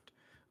nerfed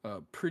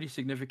pretty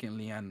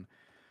significantly and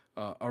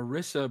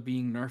Orisa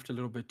being nerfed a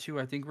little bit too.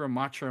 I think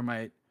Ramatra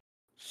might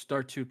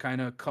start to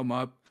kind of come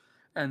up,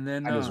 and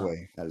then And his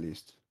way, at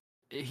least.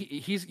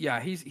 he's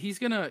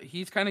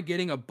kind of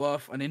getting a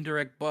buff, an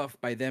indirect buff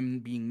by them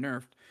being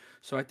nerfed.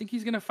 So I think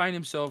he's gonna find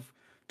himself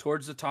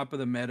towards the top of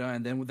the meta,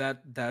 and then with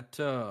that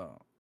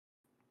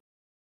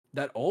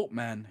ult,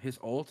 man, his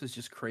ult is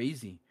just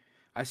crazy.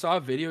 I saw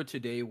a video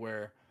today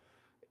where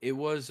it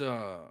was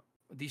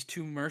these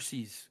two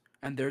mercies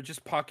and they're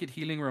just pocket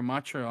healing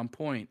Ramatra on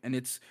point and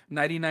it's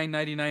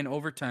 99-99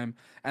 overtime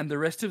and the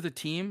rest of the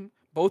team,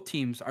 both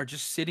teams are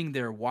just sitting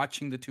there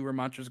watching the two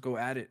Ramatras go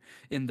at it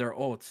in their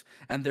ults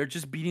and they're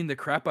just beating the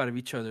crap out of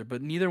each other,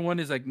 but neither one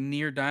is like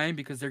near dying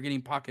because they're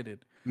getting pocketed.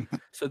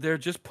 So they're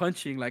just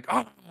punching like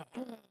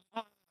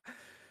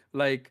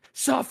like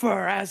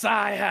suffer as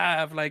I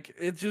have. Like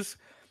it's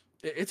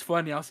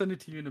funny. I'll send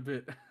it to you in a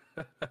bit.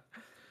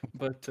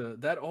 But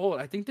that ult,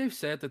 I think they've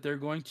said that they're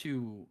going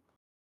to.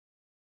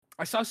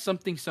 I saw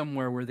something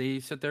somewhere where they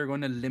said they're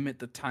going to limit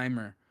the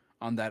timer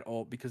on that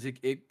ult because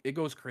it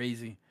goes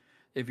crazy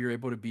if you're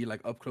able to be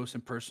like up close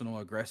and personal,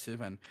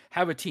 aggressive, and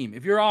have a team.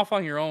 If you're off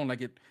on your own,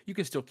 like you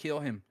can still kill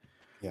him,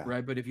 Yeah.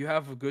 right? But if you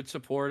have a good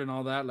support and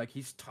all that, like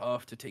he's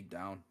tough to take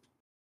down.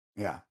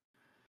 Yeah.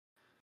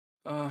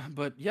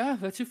 But yeah,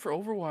 that's it for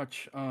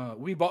Overwatch.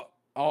 We bought.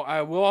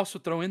 I will also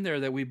throw in there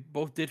that we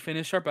both did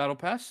finish our battle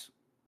pass.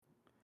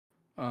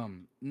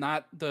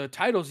 Not the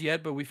titles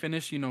yet, but we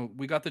finished.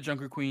 We got the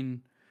Junker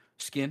Queen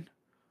skin.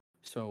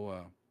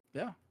 So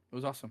yeah, it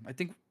was awesome. I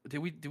think did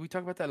we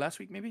talk about that last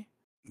week? Maybe.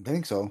 I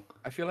think so.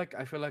 I feel like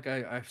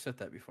I've said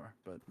that before,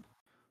 but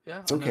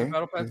yeah, It's another okay.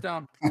 battle pass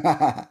down.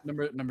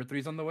 Number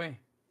 3's on the way.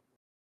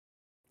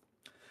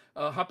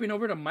 Hopping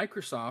over to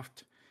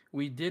Microsoft,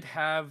 we did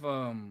have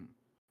a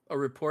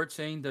report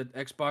saying that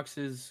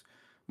Xbox's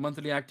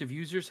monthly active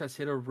users has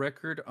hit a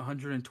record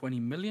 120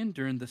 million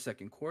during the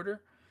second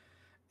quarter.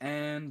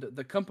 And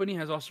the company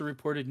has also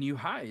reported new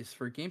highs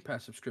for Game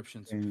Pass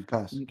subscriptions. Game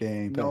Pass.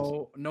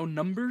 No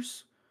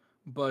numbers,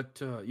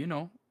 but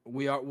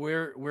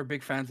we're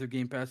big fans of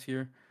Game Pass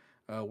here.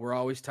 We're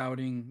always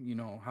touting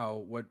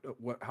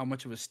how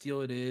much of a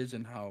steal it is,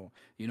 and how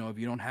if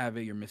you don't have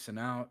it, you're missing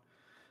out.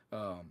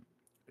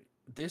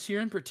 This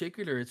year in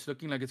particular, it's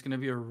looking like it's going to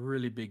be a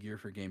really big year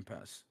for Game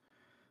Pass.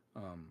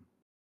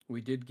 We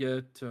did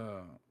get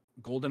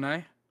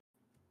GoldenEye.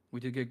 We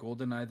did get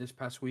GoldenEye this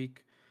past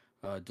week.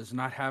 Does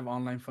not have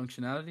online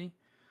functionality,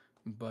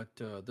 but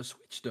the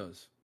Switch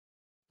does.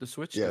 The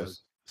Switch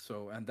does.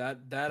 So, and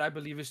that I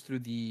believe is through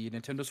the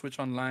Nintendo Switch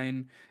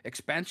Online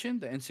expansion,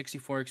 the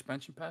N64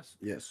 expansion pass.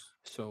 Yes.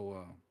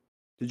 So,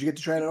 did you get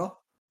to try it at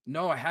all?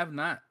 No, I have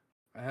not.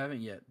 I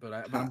haven't yet,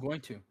 but I'm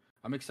going to.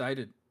 I'm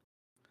excited.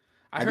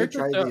 I heard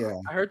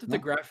that the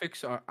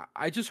graphics are.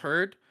 I just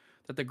heard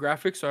that the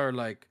graphics are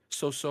like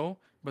so,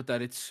 but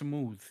that it's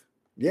smooth.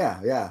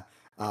 Yeah.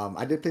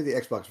 I did play the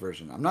Xbox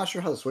version. I'm not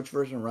sure how the Switch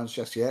version runs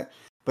just yet,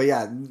 but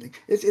yeah,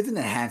 it's an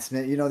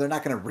enhancement. They're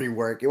not going to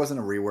rework. It wasn't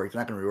a rework.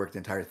 They're not going to rework the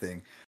entire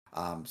thing.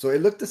 So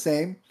it looked the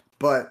same,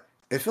 but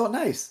it felt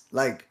nice.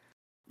 Like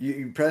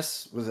you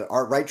press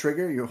right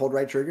trigger, you hold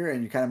right trigger,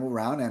 and you kind of move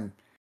around, and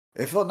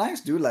it felt nice,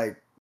 dude.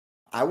 Like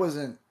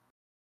it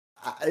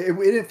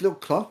didn't feel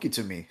clunky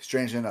to me.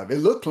 Strangely enough, it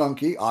looked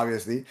clunky,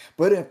 obviously,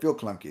 but it didn't feel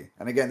clunky.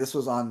 And again, this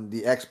was on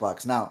the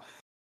Xbox. Now,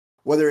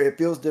 whether it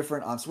feels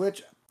different on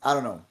Switch, I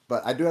don't know,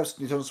 but I do have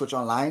Nintendo Switch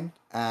Online,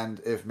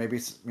 and if maybe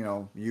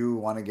you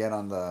want to get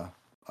on the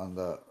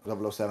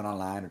 007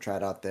 online or try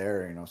it out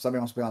there, somebody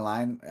wants to be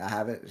online, I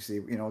have it. See,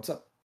 what's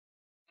up.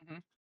 Mm-hmm.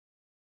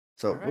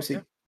 So we'll see.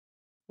 Yeah.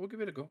 We'll give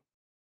it a go.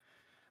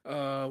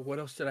 What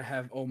else did I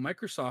have? Oh,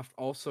 Microsoft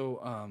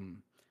also.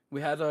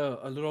 We had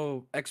a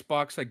little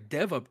Xbox like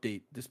dev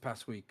update this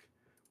past week,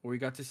 where we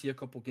got to see a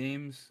couple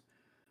games.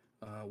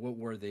 What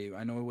were they?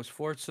 I know it was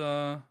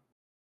Forza.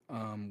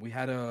 We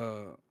had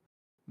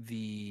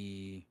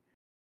the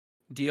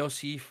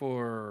DLC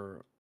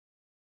for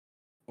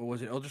what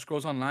was it? Elder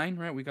Scrolls Online,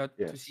 right? We got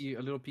to see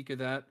a little peek of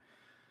that.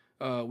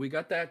 We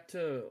got that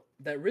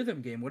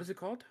rhythm game. What is it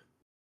called?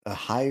 A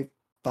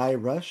Hi-Fi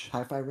Rush.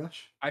 Hi-Fi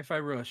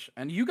Rush.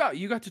 And you got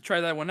to try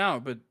that one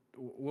out. But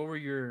what were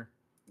your?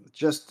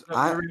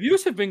 The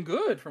reviews have been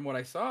good from what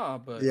I saw,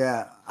 but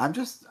yeah, I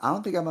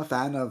don't think I'm a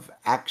fan of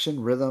action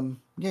rhythm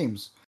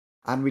games.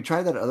 And we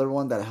tried that other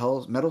one, that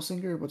Metal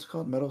Singer. What's it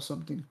called? Metal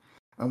something.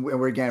 And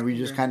we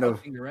just kind of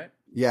right?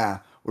 Yeah,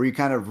 where you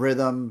kind of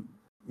rhythm,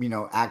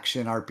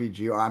 action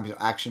RPG or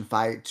action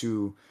fight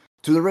to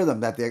the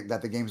rhythm that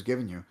the game's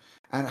giving you.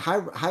 And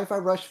Hi-Fi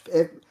Rush,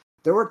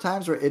 there were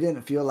times where it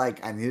didn't feel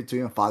like I needed to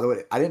even follow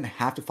it. I didn't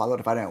have to follow it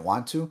if I didn't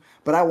want to,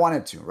 but I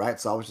wanted to, right?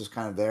 So I was just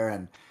kind of there.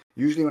 And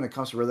usually when it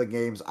comes to rhythm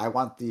games, I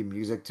want the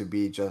music to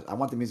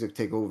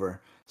take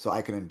over. so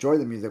I can enjoy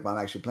the music while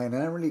I'm actually playing.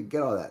 And I don't really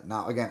get all that.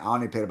 Now, again, I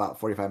only played about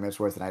 45 minutes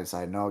worth, and I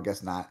decided, no, I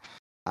guess not.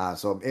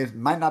 So it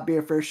might not be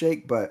a fair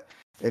shake, but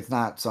it's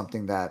not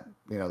something that,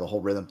 the whole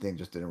rhythm thing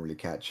just didn't really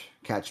catch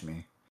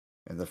me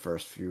in the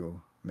first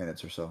few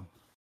minutes or so.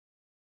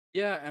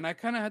 Yeah, and I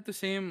kind of had the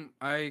same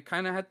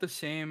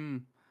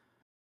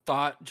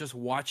thought just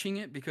watching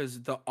it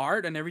because the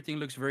art and everything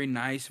looks very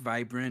nice,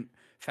 vibrant,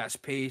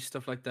 fast paced,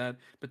 stuff like that.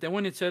 But then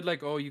when it said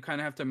like, oh, you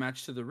kind of have to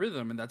match to the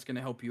rhythm and that's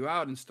gonna help you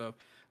out and stuff,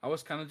 I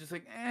was kind of just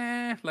like,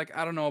 like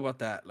I don't know about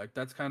that. Like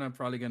that's kind of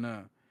probably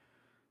gonna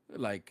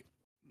like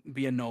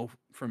be a no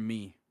from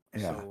me.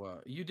 Yeah.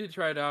 So you did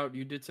try it out.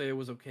 You did say it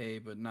was okay,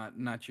 but not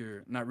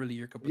really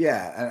your cup of tea.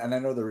 Yeah, and I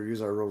know the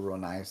reviews are real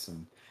nice,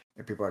 and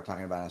people are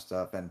talking about it and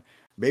stuff. And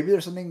maybe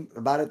there's something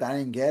about it that I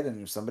didn't get,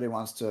 and if somebody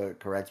wants to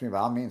correct me, by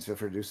all means, feel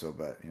free to do so.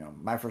 But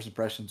my first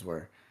impressions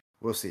were,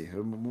 we'll see.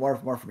 More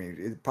for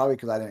me, probably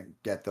because I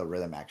didn't get the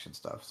rhythm action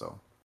stuff. So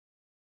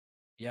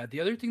Yeah,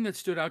 the other thing that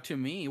stood out to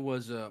me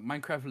was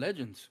Minecraft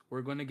Legends.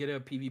 We're going to get a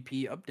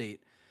PvP update,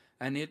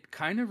 and it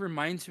kind of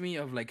reminds me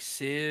of like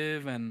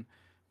Civ and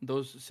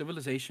those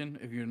Civilization.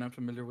 If you're not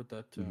familiar with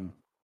that, mhm.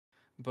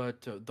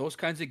 but those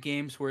kinds of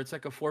games where it's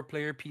like a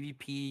four-player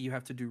PvP, you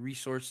have to do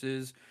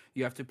resources,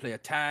 you have to play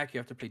attack, you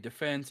have to play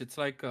defense. It's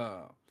like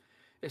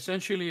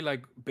essentially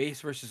like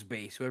base versus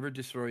base. Whoever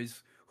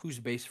destroys whose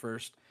base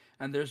first,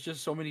 and there's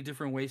just so many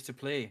different ways to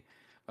play.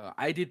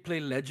 I did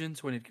play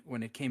Legends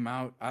when it came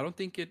out. I don't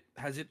think it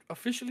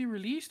officially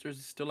released, or is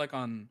it still like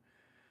on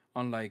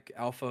like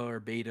alpha or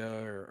beta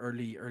or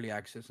early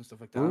access and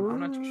stuff like that. I'm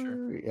not too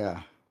sure,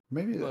 Yeah,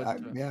 maybe.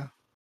 but Yeah.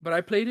 but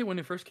I played it when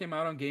it first came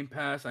out on Game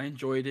Pass. I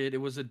enjoyed it. It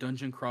was a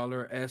dungeon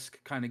crawler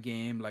esque kind of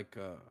game, like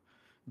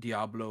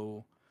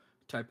Diablo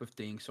type of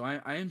thing. So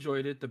I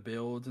enjoyed it, the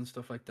builds and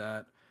stuff like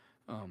that.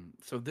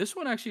 So this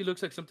one actually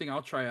looks like something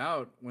I'll try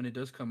out when it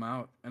does come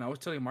out. And I was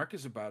telling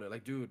Marcus about it,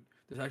 like, dude,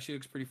 this actually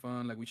looks pretty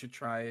fun. Like, we should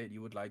try it.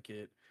 You would like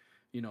it.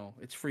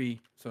 It's free,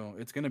 so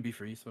it's gonna be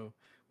free. So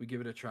we give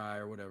it a try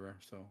or whatever.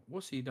 So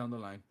we'll see down the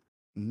line.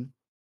 Hmm.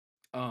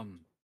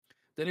 Um,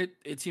 then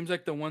it seems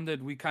like the one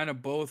that we kind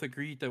of both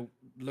agreed that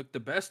looked the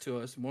best to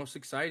us, most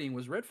exciting,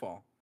 was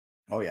Redfall.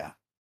 Oh yeah.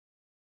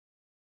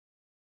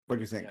 What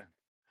do you think? Yeah.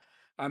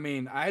 I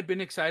mean, I had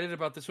been excited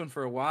about this one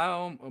for a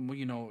while.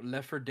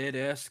 Left 4 Dead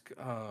esque,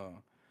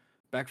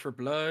 Back for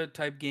Blood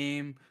type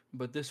game,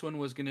 but this one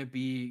was gonna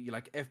be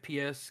like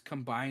FPS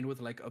combined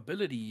with like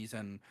abilities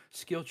and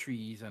skill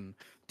trees and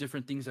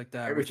different things like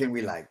that. Which I Everything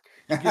we mean, like.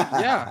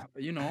 yeah,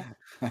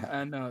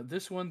 And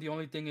this one, the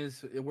only thing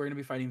is we're gonna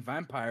be fighting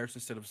vampires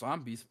instead of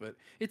zombies, but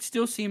it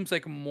still seems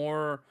like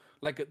more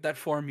like that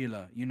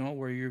formula,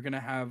 where you're gonna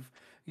have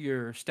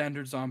your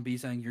standard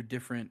zombies and your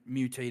different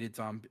mutated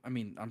zombie. I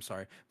mean, I'm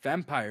sorry,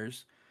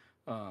 vampires.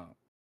 Uh,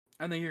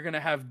 and then you're gonna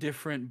have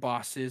different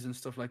bosses and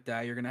stuff like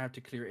that. You're gonna have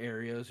to clear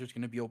areas. There's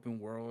gonna be open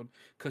world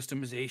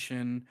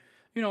customization.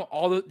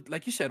 All the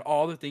like you said,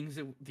 all the things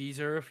that these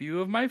are a few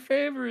of my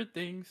favorite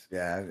things.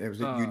 Yeah, it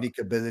was Uh, unique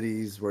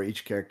abilities where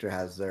each character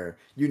has their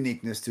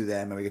uniqueness to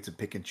them, and we get to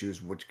pick and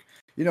choose which,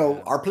 yeah,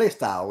 our play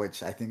style,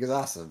 which I think is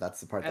awesome. That's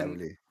the part that and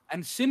really,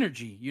 and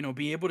synergy.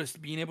 Being able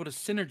to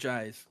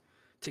synergize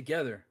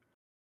together.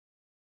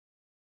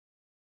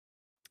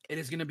 It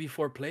is gonna be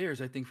 4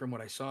 players, I think, from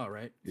what I saw.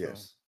 Right, so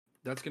yes.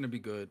 that's gonna be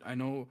good. I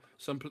know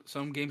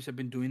some games have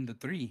been doing the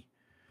three.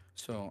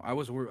 So I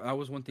was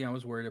one thing I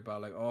was worried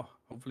about. Like, oh,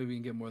 hopefully we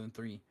can get more than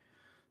three.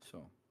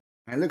 So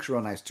And it looks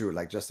real nice too,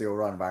 like just the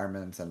overall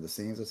environments and the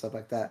scenes and stuff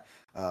like that.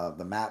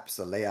 The maps,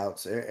 the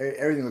layouts,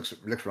 everything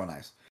looks real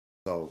nice.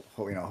 So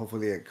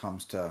hopefully it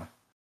comes to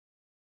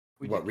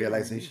we what did get a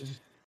realization. release.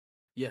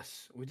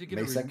 Yes, we did get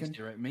a May release 2nd.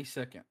 here, right? May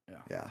 2nd.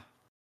 Yeah. Yeah,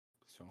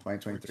 So we're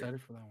 2023.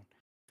 excited for that one.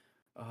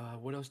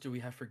 What else do we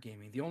have for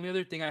gaming? The only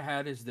other thing I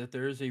had is that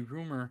there is a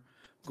rumor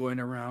going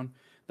around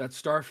that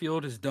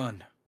Starfield is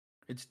done.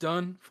 It's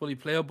done, fully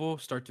playable,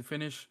 start to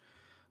finish,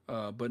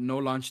 but no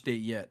launch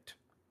date yet.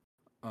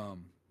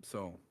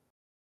 So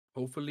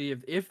hopefully,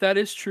 if that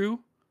is true,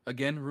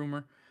 again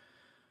rumor,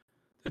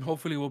 then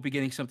hopefully we'll be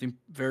getting something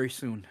very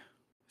soon.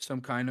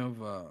 Some kind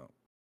of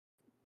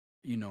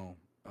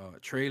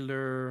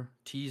trailer,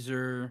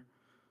 teaser,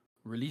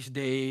 release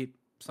date,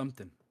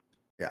 something.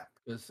 Yeah,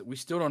 Because we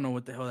still don't know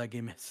what the hell that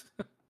game is.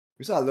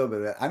 we saw a little bit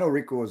of it. I know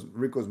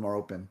Rico's more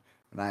open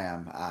than I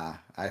am.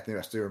 I think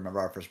I still remember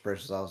our first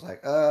purchase. I was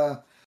like,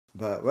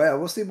 but well,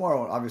 we'll see more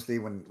obviously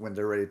when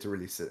they're ready to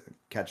release it.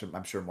 Catch them,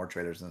 I'm sure more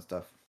trailers and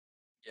stuff.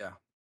 Yeah.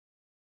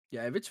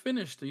 Yeah, if it's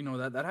finished,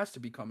 that has to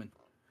be coming.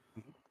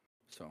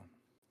 So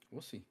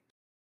we'll see.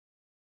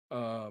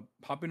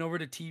 Hopping over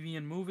to TV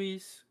and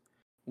movies,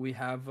 we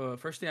have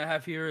first thing I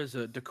have here is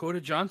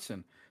Dakota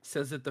Johnson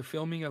says that the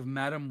filming of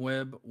Madam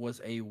Web was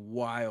a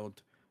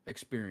wild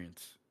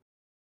experience.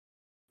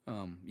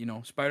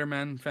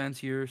 Spider-Man fans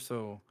here,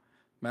 so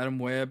Madam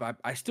Web.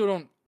 I still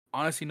don't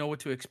honestly know what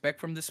to expect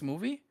from this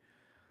movie,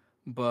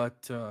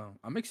 but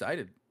I'm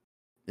excited.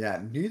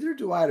 Yeah, neither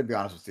do I, to be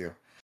honest with you.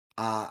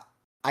 Uh,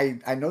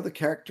 I know the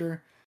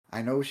character.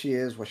 I know who she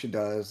is, what she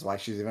does, why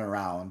she's even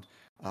around.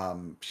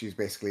 She's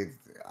basically,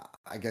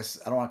 I guess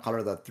I don't want to call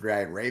her the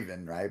three-eyed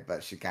raven, right?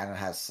 But she kind of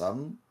has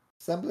some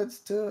semblance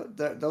to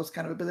those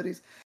kind of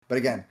abilities. But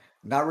again,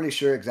 not really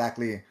sure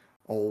exactly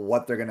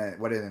what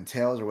it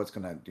entails or what's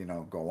gonna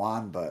go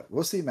on. But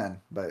we'll see, man.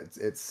 But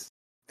it's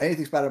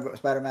anything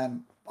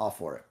Spider-Man, all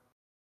for it.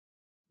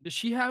 Does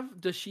she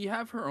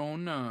have her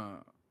own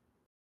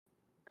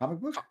Comic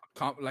book?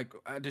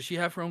 does she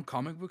have her own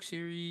comic book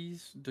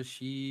series? Does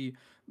she,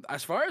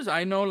 as far as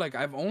I know, like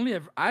I've only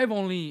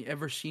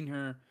ever seen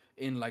her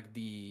in like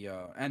the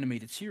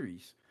animated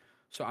series.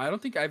 So I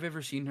don't think I've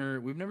ever seen her.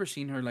 We've never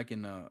seen her like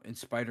in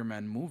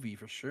Spider-Man movie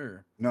for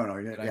sure No,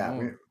 no, that I yeah,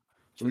 know of.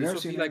 So we've this never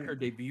will be seen like her her.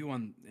 debut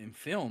on in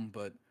film,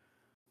 but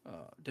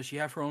does she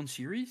have her own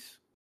series?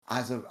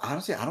 As of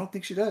honestly, I don't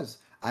think she does.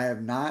 I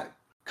have not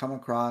come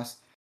across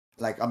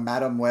like a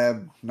Madam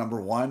Web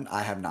 #1.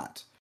 I have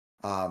not.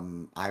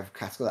 I've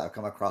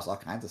come across all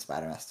kinds of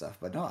Spider-Man stuff,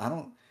 but no, I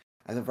don't.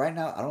 As of right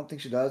now, I don't think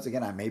she does.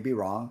 Again, I may be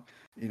wrong.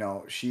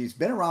 She's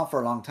been around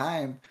for a long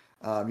time.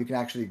 You can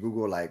actually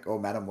Google like, oh,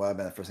 Madam Web,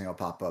 and the first thing that'll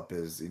pop up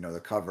is the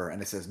cover, and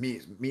it says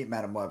meet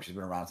Madam Web. She's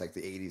been around since like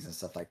the '80s and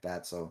stuff like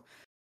that. So,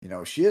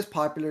 she is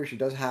popular. She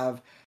does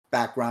have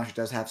background. She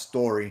does have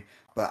story,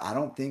 but I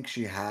don't think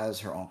she has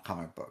her own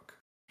comic book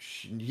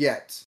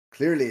yet.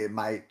 Clearly, it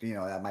might,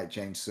 that might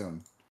change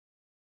soon.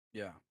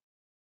 Yeah,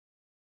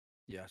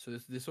 yeah. So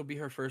this will be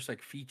her first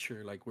like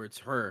feature, like where it's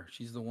her.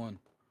 She's the one,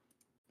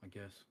 I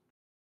guess.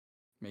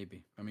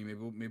 Maybe. I mean,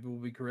 maybe we'll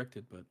be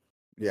corrected, but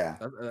Yeah,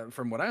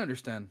 from what I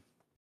understand.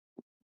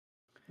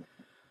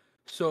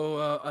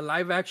 So a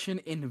live action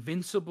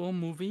Invincible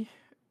movie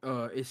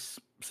is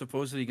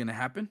supposedly going to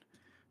happen.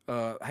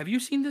 Have you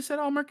seen this at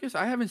all, Marcus?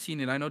 I haven't seen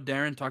it. I know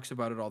Darren talks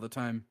about it all the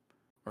time,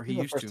 or he in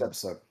the used first to.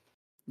 episode.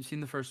 You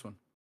seen the first one?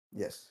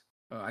 Yes.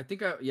 I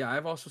think yeah,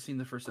 I've also seen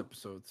the first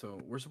episode.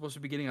 So we're supposed to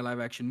be getting a live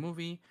action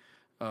movie.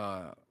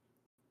 Uh,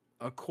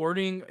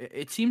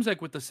 it seems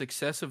like with the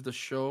success of the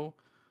show,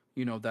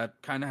 that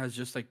kind of has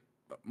just like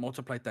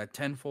multiplied that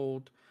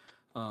tenfold.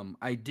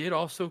 I did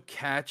also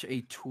catch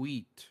a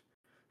tweet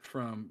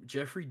from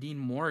Jeffrey Dean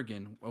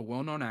Morgan, a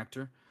well-known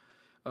actor.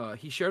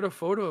 He shared a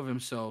photo of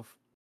himself,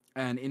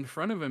 and in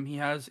front of him, he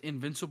has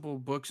Invincible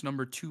books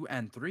number 2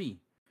 and 3,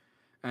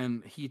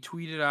 and he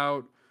tweeted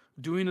out,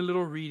 "Doing a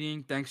little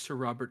reading thanks to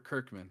Robert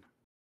Kirkman."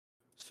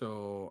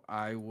 So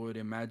I would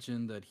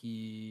imagine that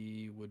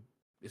he would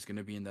is going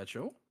to be in that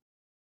show,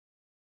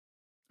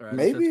 or at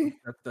least Maybe.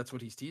 that's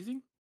what he's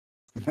teasing.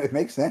 It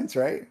makes sense,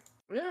 right?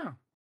 Yeah.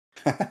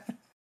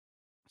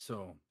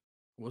 So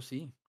we'll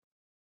see.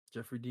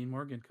 Jeffrey Dean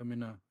Morgan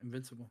coming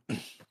Invincible.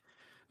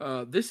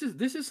 This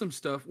is some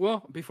stuff.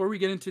 Well, before we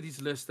get into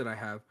these lists that I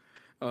have,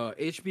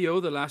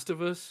 HBO The Last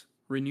of Us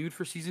renewed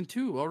for season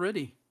 2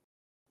 already.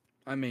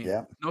 I mean,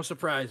 Yeah. no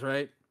surprise,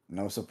 right?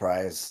 No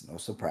surprise. No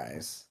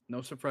surprise.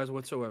 No surprise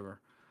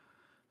whatsoever.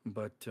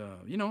 But a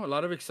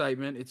lot of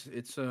excitement.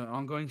 It's an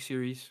ongoing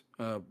series.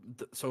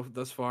 So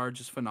thus far,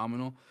 just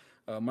phenomenal.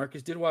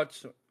 Marcus did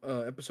watch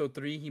episode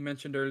 3. He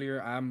mentioned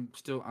earlier.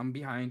 I'm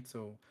behind,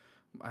 so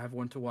I have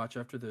one to watch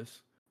after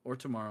this or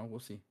tomorrow. We'll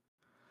see.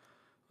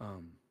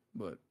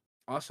 But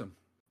awesome.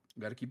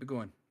 Got to keep it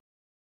going.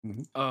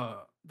 Hmm.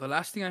 The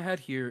last thing I had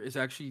here is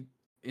actually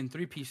in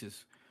 3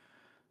 pieces.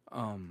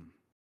 Um,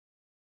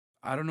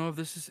 I don't know if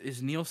this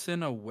is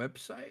Nielsen a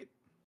website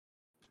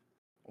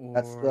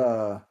That's or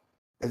the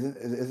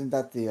isn't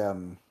that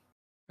the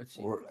let's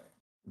see. or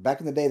back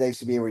in the day, they used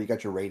to be where you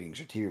got your ratings,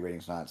 your TV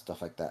ratings, and all that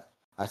stuff like that.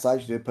 I saw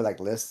you did put like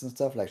lists and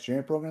stuff, like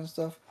streaming programs and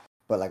stuff.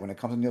 But like when it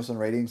comes to Nielsen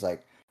ratings,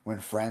 like when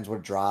Friends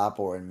would drop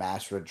or when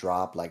MASH would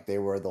drop, like they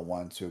were the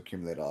ones who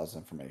accumulated all this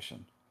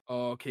information.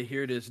 Oh, okay,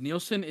 here it is.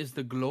 Nielsen is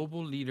the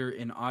global leader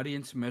in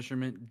audience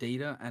measurement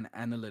data and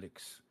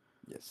analytics.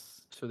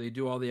 Yes. So they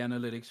do all the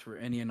analytics for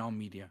any and all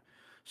media.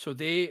 So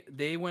they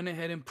went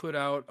ahead and put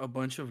out a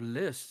bunch of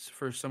lists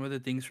for some of the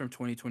things from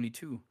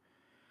 2022.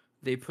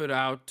 They put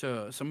out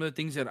some of the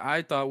things that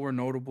I thought were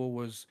notable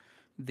was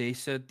they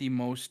said the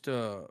most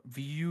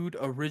viewed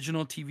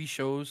original TV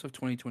shows of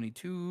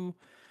 2022.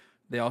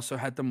 They also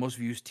had the most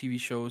viewed TV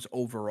shows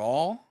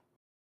overall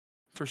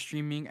for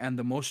streaming and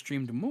the most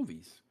streamed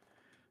movies.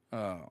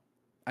 Uh,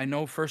 I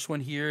know first one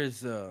here is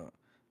the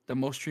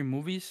most streamed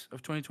movies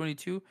of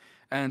 2022,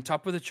 and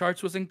top of the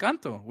charts was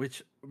Encanto,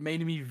 which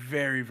made me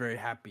very very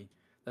happy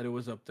that it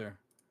was up there.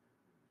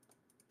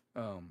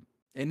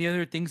 Any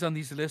other things on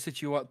these lists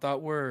that you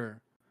thought were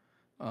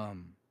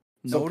um,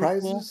 notable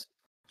Surprises,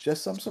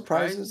 just some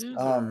surprises. surprises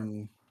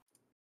or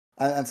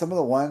And some of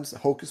the ones,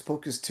 Hocus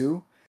Pocus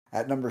 2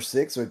 at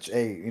 #6, which,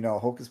 hey,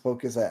 Hocus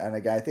Pocus, and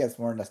again, I think that's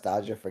more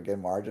nostalgia for,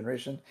 again, our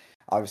generation.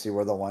 Obviously,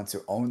 we're the ones who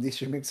own these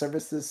streaming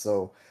services.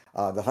 So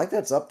the fact that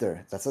it's up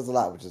there, that says a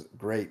lot, which is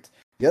great.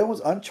 The other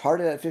one's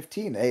Uncharted at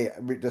 15. Hey,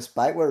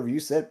 despite whatever you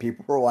said,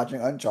 people were watching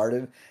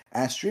Uncharted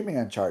and streaming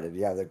Uncharted.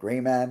 Yeah, The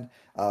Gray Man,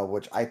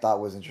 which I thought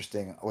was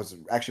interesting, was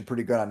actually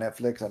pretty good on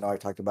Netflix. I know I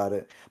talked about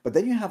it. But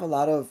then you have a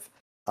lot of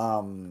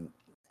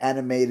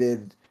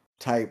animated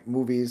type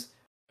movies.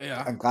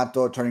 yeah,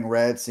 Encanto, Turning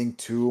Red, Sing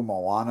 2,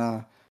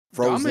 Moana,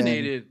 Frozen.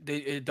 dominated.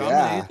 It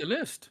dominated Yeah, the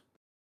list.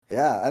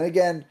 Yeah, and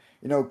again,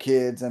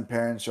 kids and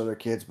parents show their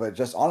kids, but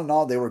just all in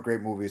all, they were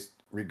great movies,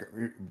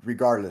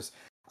 regardless.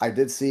 I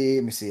did see,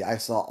 let me see, I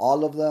saw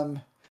all of them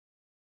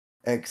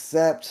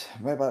except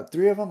maybe about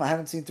three of them. I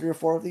haven't seen three or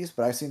four of these,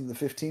 but I've seen the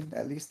 15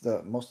 at least,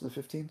 the most of the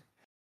 15.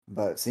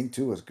 But Sing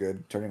 2 was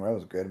good. Turning Red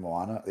was good.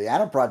 Moana. The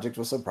Adam Project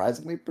was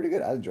surprisingly pretty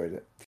good. I enjoyed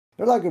it.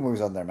 There are a lot of good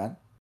movies on there, man.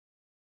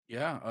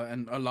 Yeah,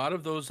 and a lot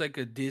of those like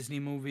Disney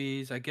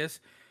movies, I guess,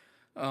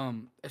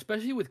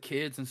 especially with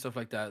kids and stuff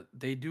like that,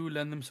 they do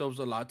lend themselves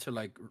a lot to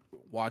like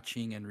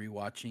watching and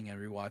rewatching and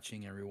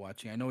rewatching and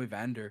rewatching. I know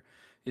Evander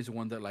is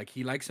one that like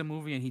he likes a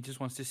movie and he just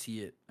wants to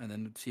see it and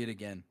then see it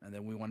again and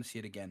then we want to see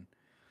it again.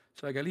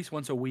 So like at least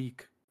once a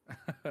week,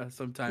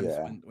 sometimes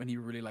Yeah. when he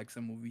really likes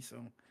a movie.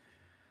 So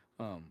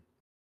um,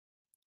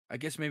 I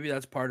guess maybe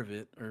that's part of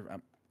it,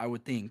 or I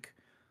would think.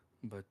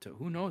 But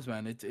who knows,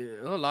 man?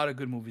 A lot of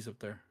good movies up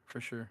there for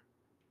sure.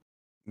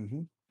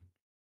 Hmm.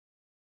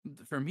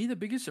 For me, the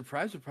biggest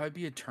surprise would probably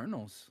be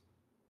Eternals.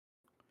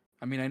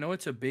 I mean, I know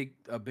it's a big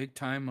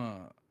time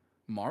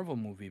Marvel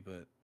movie,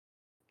 but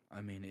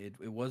I mean,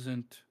 it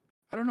wasn't.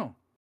 I don't know.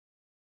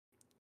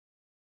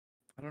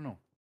 I don't know.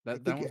 I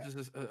That think was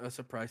just a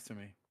surprise to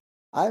me.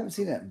 I haven't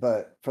seen it,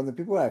 but from the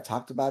people that I've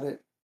talked about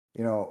it,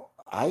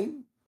 I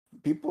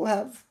people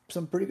have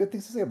some pretty good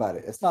things to say about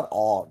it. It's not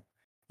all,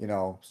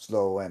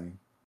 slow and No,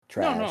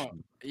 trash. no.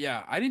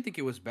 Yeah, I didn't think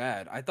it was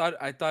bad. I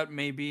thought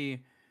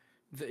maybe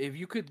if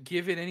you could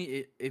give it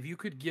if you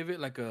could give it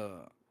like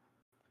a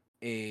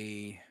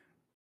a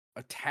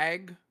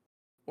tag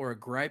or a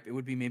gripe, it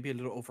would be maybe a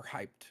little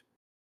overhyped.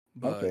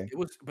 But Okay.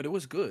 it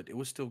was good. It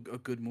was still a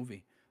good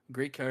movie.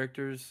 Great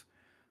characters.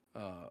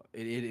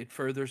 It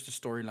furthers the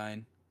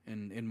storyline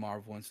in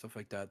Marvel and stuff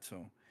like that.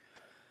 So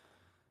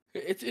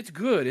it's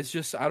good. It's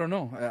just I don't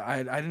know.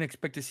 I didn't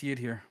expect to see it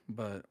here,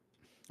 but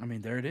I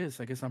mean there it is.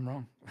 I guess I'm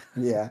wrong.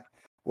 Yeah.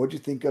 What'd you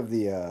think of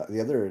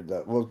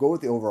we'll go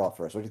with the overall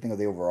first. What do you think of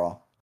the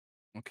overall?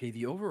 Okay,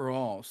 the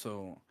overall.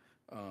 So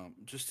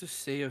just to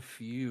say a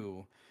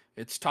few,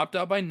 it's topped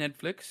out by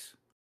Netflix,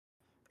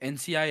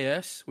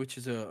 NCIS, which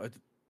is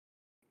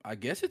I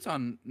guess it's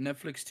on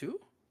Netflix too.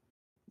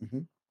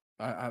 Hmm.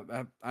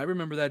 I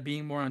remember that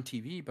being more on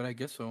TV, but I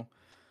guess so.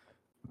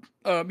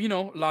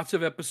 Lots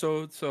of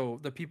episodes. So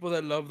the people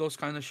that love those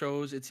kind of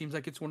shows, it seems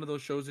like it's one of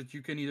those shows that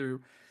you can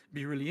either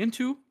be really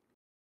into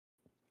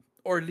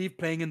or leave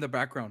playing in the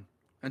background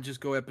and just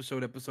go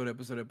episode.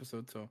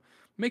 So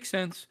makes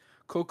sense.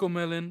 Coco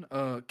Melon,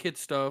 kid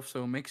stuff.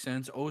 So makes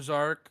sense.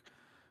 Ozark,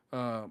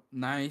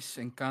 nice.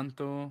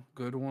 Encanto,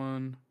 good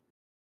one.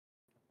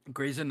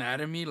 Grey's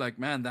Anatomy, like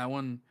man, that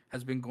one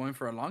has been going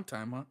for a long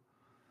time, huh?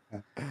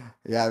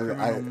 Yeah,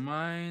 Criminal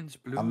Minds,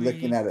 I'm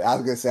looking Bluey. at it. I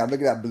was gonna say I'm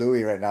looking at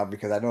Bluey right now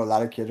because I know a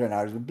lot of kids right now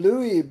are just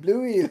Bluey,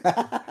 Bluey. I'm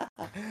not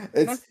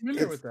it's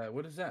familiar it's with that.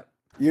 What is that?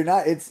 you're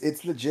not. It's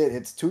legit.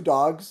 It's two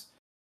dogs,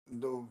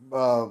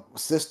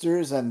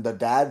 sisters, and the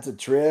dad's a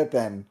trip,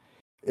 and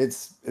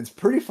it's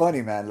pretty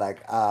funny, man.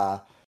 Like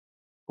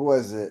who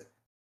was it?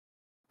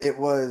 It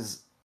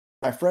was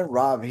my friend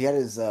Rob. He had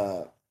his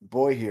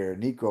boy here,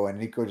 Nico, and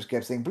Nico just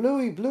kept saying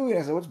Bluey, Bluey. And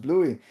I said, "What's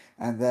Bluey?"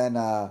 And then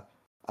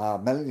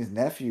Melanie's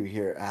nephew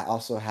here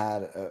also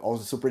had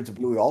also super into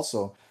Bluey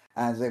also.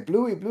 And I was like,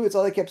 Bluey, Bluey. It's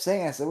all they kept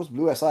saying. I said, "What's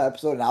Bluey?" I saw an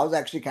episode, and I was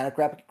actually kind of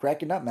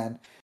cracking up, man.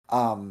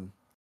 Um,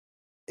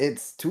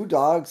 it's two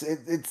dogs.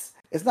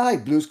 It's not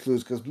like Blue's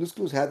Clues because Blue's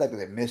Clues had like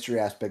the mystery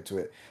aspect to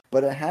it,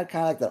 but it had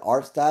kind of like the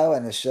art style,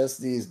 and it's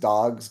just these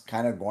dogs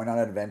kind of going on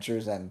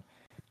adventures and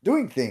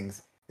doing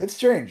things. It's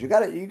strange. You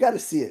gotta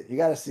see it. You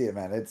gotta see it,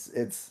 man. It's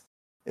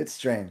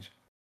strange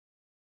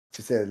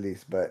to say the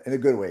least, but in a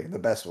good way, the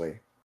best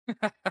way.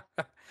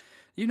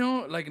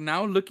 Like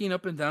now looking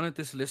up and down at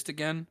this list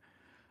again,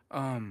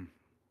 um,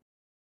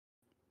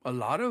 a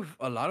lot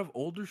of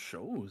older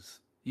shows.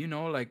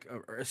 Like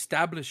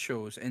established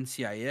shows: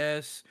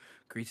 NCIS,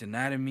 Grey's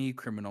Anatomy,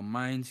 Criminal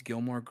Minds,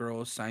 Gilmore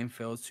Girls,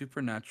 Seinfeld,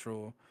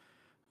 Supernatural,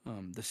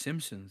 The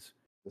Simpsons.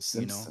 The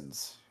You know,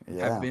 Simpsons. have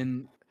Yeah.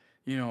 been,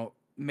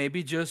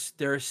 maybe just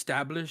they're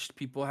established.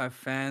 People have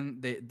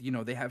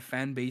they have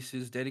fan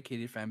bases,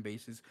 dedicated fan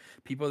bases,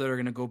 people that are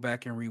gonna go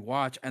back and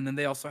rewatch, and then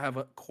they also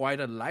have quite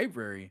a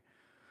library,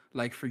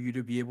 like for you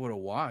to be able to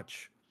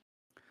watch.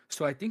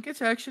 So I think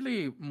it's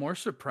actually more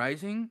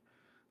surprising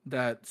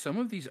that some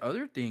of these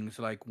other things,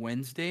 like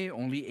Wednesday,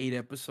 only 8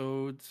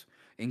 episodes,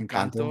 Encanto.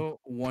 Encanto,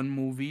 one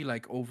movie,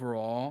 like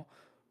overall,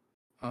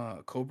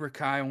 Cobra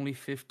Kai only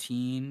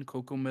 15,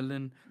 Coco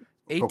Melon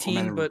Coco 18,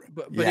 Man. but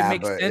it Yeah,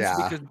 makes but sense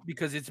yeah,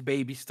 because it's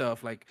baby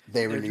stuff. Like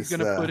they they're just released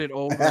gonna put the. it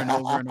over and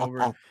over and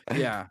over.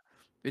 Yeah,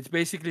 it's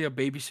basically a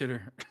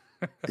babysitter.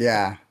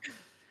 Yeah.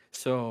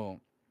 So,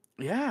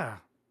 yeah,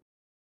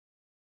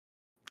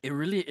 it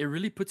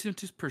really puts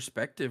into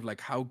perspective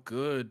like how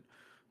good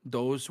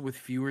those with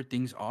fewer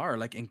things are.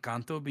 Like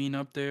Encanto being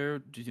up there,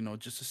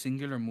 just a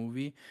singular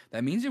movie.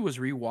 That means it was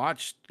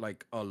rewatched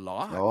like a Oh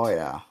lot.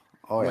 yeah.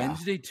 Oh yeah.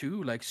 Wednesday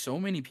too, like so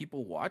many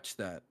people watch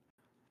that.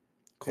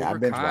 Yeah, I Cobra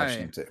binge watched Kai,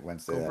 them to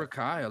Wednesday. Cobra That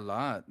Kai a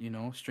lot.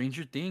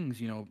 Stranger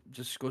Things.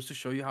 Just goes to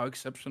show you how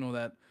exceptional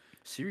that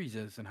series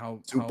is and how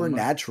much.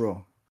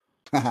 Supernatural.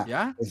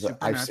 Yeah, I've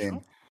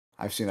seen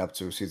Supernatural. up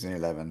to season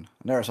 11.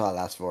 I never saw the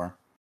last four.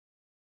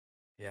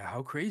 Yeah,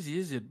 how crazy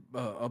is it?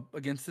 Up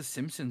against The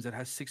Simpsons, that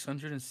has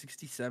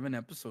 667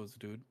 episodes,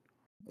 dude.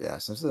 Yeah,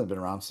 Simpsons have been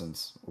around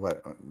since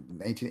what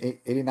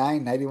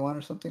 1989, 91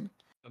 or something,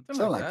 Something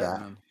something like like that,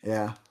 that. man.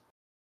 Yeah,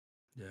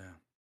 Yeah.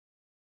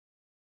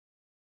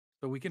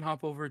 So we can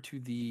hop over to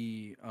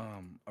the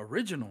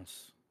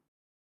originals,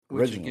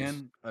 which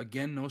originals.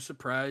 again, no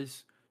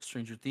surprise.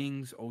 Stranger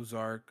Things,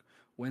 Ozark,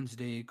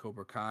 Wednesday,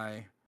 Cobra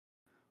Kai.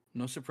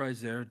 No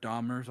surprise there.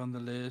 Dahmer's on the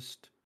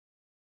list.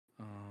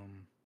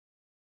 Um,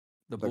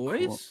 The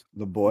Boys, The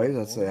The boys.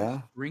 That's Boys,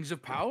 yeah. Rings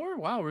of Power.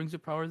 Wow, Rings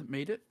of Power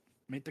made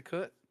the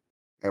cut.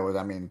 It was.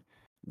 I mean,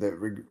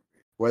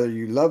 whether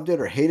you loved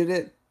it or hated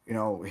it,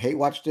 hate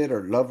watched it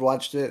or loved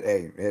watched it.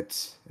 Hey,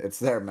 it's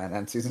there, man.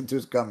 And season two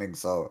is coming.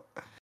 So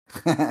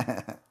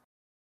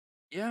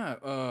Yeah,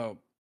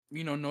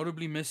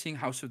 notably missing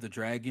House of the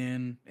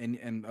Dragon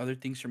and other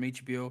things from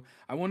HBO.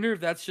 I wonder if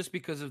that's just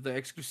because of the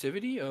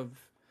exclusivity of,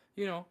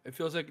 it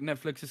feels like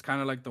Netflix is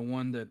kind of like the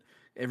one that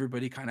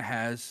everybody kind of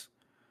has,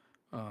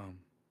 um,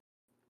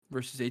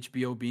 versus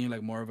HBO being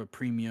like more of a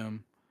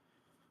premium.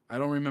 I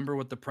don't remember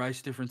what the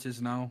price difference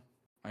is now.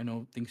 I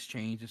know things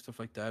change and stuff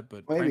like that,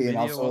 but Prime maybe, and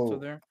Video also also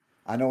there.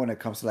 I know when it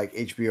comes to like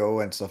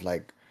HBO and stuff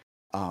like,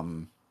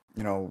 um,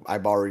 I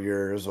borrow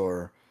yours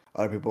or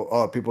other people.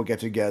 Oh, people get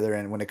together,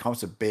 and when it comes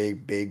to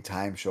big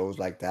time shows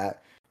like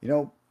that,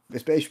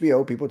 it's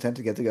HBO. People tend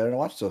to get together and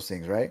watch those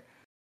things, right?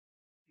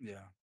 Yeah.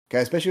 Okay,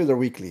 especially if they're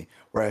weekly.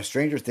 Whereas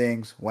Stranger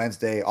Things,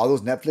 Wednesday, all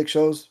those Netflix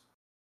shows,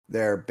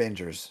 they're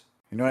bingers.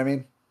 You know what I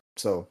mean?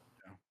 So,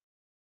 Yeah.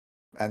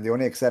 and the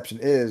only exception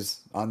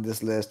is on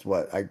this list.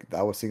 What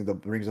I was seeing the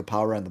Rings of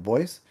Power and the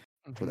Boys,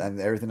 Hmm. and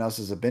everything else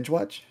is a binge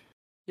watch.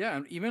 Yeah,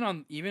 and even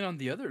on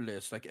the other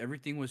list, like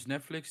everything was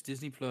Netflix,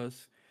 Disney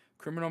Plus,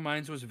 Criminal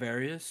Minds was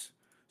various,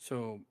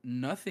 so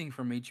nothing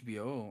from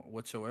HBO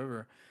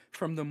whatsoever.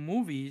 From the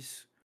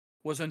movies,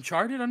 was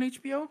Uncharted on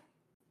HBO,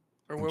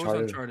 or where was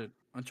Uncharted, Uncharted?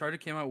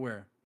 Uncharted came out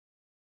where?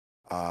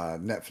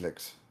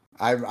 Netflix.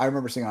 I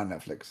remember seeing on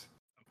Netflix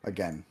Okay.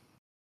 again.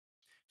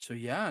 So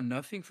yeah,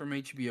 nothing from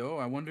HBO.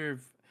 I wonder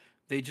if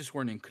they just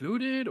weren't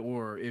included,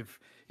 or if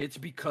it's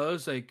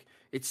because like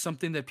it's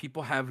something that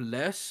people have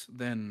less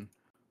than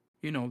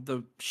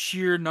the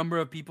sheer number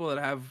of people that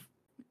have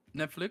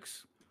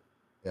Netflix.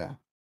 Yeah.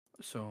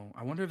 So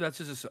I wonder if that's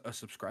just a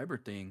subscriber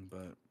thing,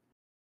 but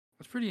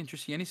that's pretty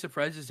interesting. Any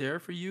surprises there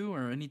for you,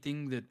 or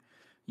anything that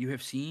you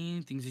have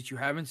seen, things that you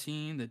haven't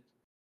seen that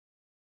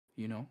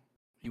you know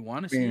you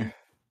want to I mean, see?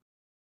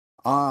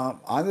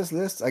 on this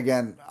list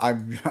again,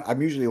 I'm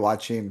I'm usually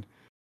watching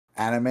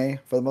anime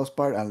for the most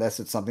part, unless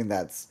it's something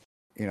that's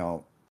you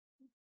know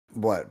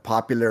what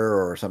popular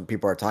or some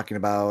people are talking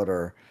about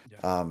or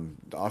Yeah.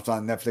 also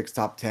on Netflix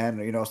top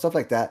 10, stuff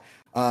like that.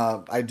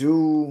 I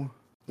do.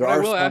 There But I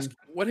are will some ask,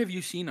 what have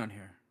you seen on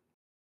here?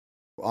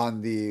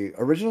 on the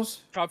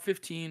originals. Top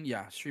 15,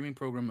 yeah, streaming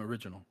program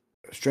original.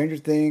 Stranger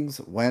Things,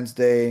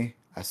 Wednesday.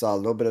 I saw a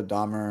little bit of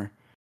Dahmer,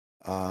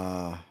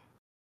 uh,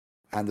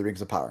 and The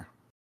Rings of Power.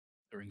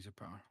 The Rings of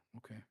Power.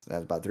 Okay. So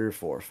that's about three or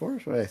four. Four?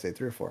 What did I say?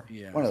 Three or four?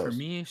 Yeah, One of for those.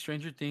 me,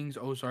 Stranger Things,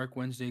 Ozark,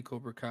 Wednesday,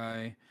 Cobra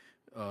Kai,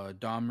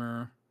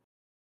 Dahmer,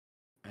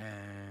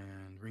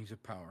 and Rings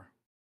of Power.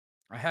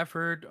 I have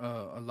heard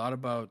a lot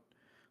about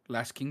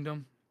Last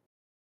Kingdom.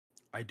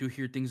 I do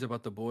hear things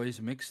about The Boys,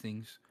 mixed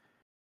things,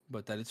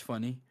 but that it's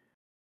funny.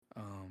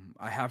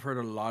 I have heard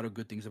a lot of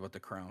good things about The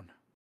Crown,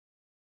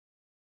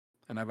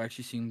 and I've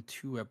actually seen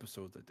 2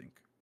 episodes, I think.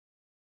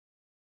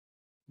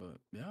 But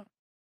yeah,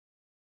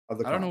 Of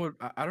The Crown.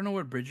 I don't know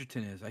what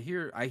Bridgerton is. I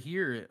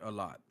hear it a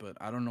lot, but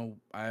I don't know.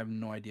 I have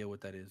no idea what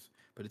that is.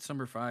 But it's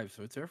number 5,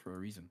 so it's there for a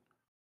reason.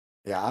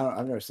 Yeah,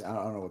 I've never seen. I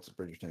don't know what's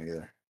Bridgerton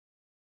either.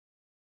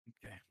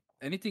 Okay.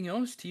 Anything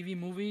else? TV,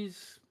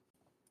 movies?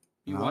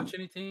 You No, watch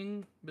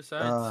anything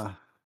besides uh,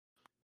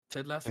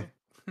 Ted Lasso?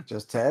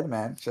 just Ted,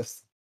 man.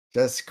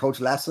 Just Coach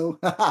Lasso.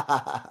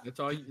 That's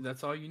all.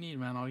 That's all you need,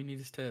 man. All you need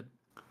is Ted.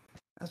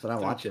 That's what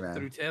I'm watching, man.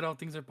 Through Ted, all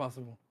things are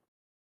possible.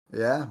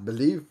 Yeah,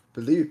 believe.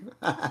 Believe.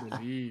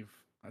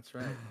 That's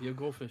right. Be a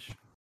goldfish.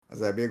 As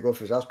that be a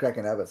goldfish. I was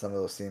cracking up at some of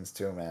those scenes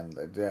too, man.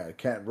 Like, yeah,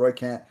 Roy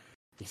can't.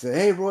 He said,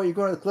 "Hey, Roy, you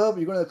going to the club?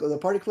 You going to the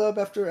party club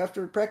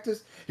after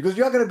practice?" He goes,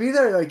 "You're not gonna be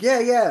there." You're like,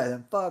 yeah.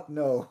 And fuck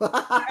no.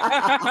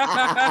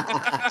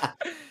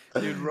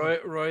 Dude,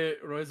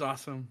 Roy's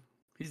awesome.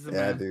 He's the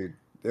Yeah, man. dude,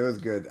 it was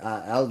good.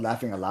 I was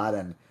laughing a lot,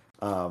 and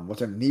what's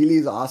her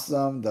Neely's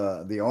awesome.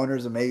 The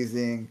owner's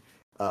amazing.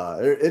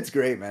 It's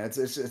great, man. It's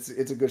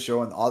a good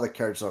show, and all the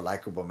characters are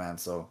likable, man.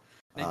 So,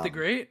 Nate the um,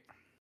 Great.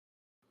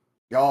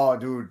 oh,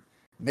 dude,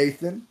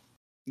 Nathan,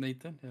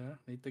 Nathan, yeah,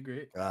 Nate the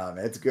Great.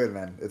 it's good,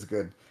 man. It's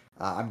good.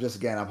 I'm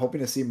hoping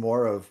to see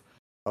more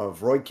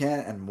of Roy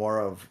Kent and more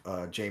of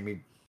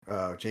Jamie.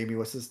 Jamie,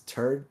 what's his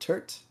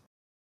Kurt?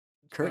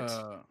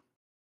 Uh,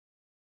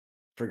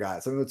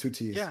 Forgot. Something with two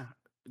T's. yeah,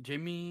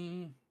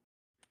 Jamie.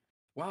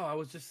 Wow, I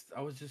was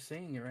just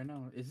saying it right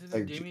now. Is it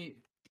Like Jamie?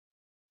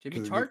 Jimmy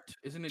 'Cause Tart,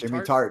 isn't it Jimmy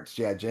Tart? Tart,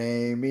 yeah,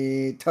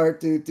 Jamie Tart,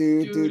 do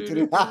do do do do.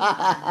 Dude,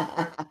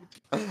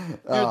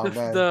 Oh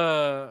man,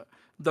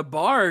 the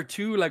bar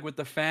too, like with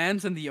the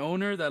fans and the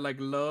owner that like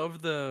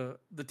love the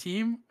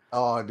team.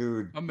 oh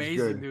dude, it's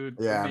Amazing, good. dude.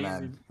 Yeah, man,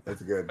 Amazing.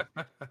 it's good.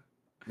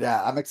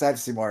 Yeah, I'm excited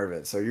to see more of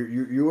it. So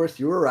you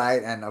were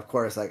right, and of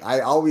course, like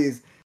I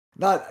always,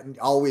 not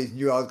always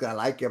knew I was gonna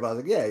like it, but I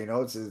was like, yeah,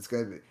 it's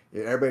gonna be.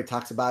 Everybody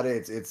talks about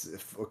it. It's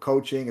for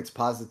coaching, it's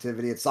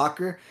positivity, it's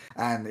soccer,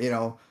 and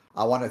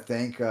I want to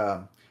thank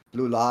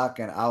Blue Lock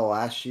and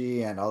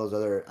Aoashi and all those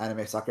other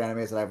soccer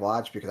animes that I've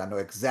watched because I know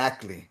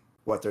exactly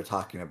what they're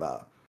talking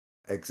about.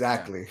 Yeah.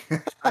 Exactly.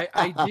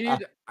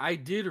 I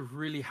did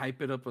really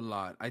hype it up a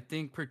lot. I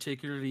think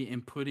particularly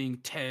in putting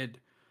Ted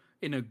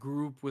in a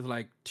group with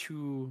like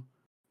two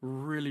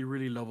really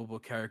really lovable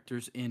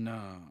characters in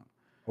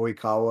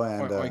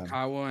Oikawa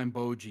Oikawa and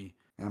Boji.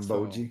 and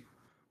So Boji.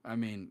 I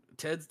mean,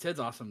 Ted's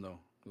awesome though.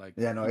 Like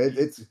Yeah, no, he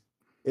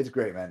it's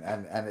great, man,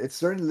 and it's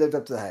certainly lived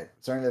up to the hype.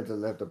 Certainly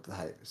lived up to the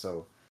hype.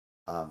 So,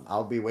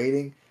 I'll be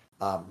waiting.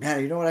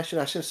 Man, you know what? I should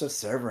have said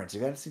Severance.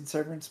 You haven't seen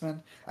Severance,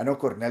 man? I know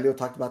Cornelio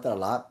talked about that a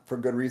lot for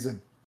good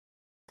reason.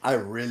 I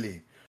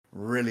really,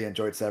 really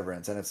enjoyed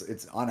Severance, and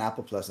it's on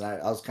Apple Plus, and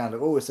I was kind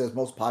of like, oh, it says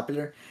most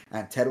popular,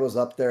 and Ted was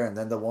up there, and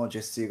then the one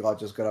just Seagal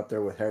just got up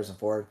there with Harrison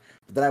Ford.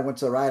 But then I went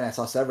to the ride and I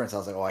saw Severance. I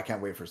was like, oh, I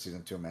can't wait for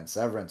season two, man.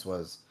 Severance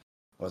was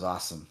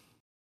awesome.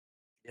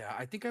 Yeah,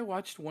 I think I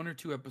watched one or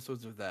two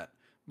episodes of that,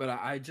 but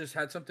I just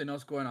had something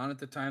else going on at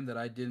the time that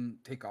I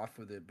didn't take off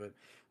with it. But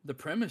the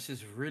premise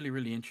is really,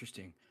 really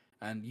interesting,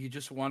 and you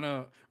just want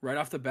to right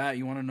off the bat,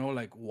 you want to know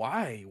like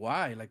why,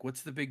 like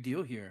what's the big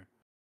deal here?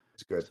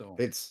 It's good. So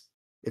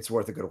It's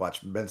worth a good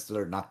watch. Ben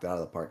Stiller knocked it out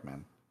of the park,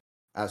 man.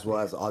 As well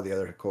man, as all the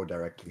other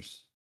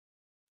co-directors.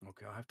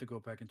 okay, I'll have to go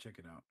back and check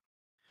it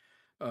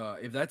out.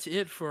 If that's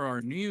it for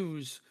our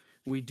news,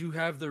 we do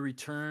have the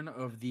return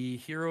of the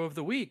hero of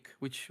the week,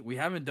 which we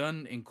haven't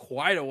done in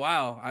quite a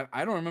while.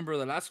 I don't remember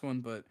the last one,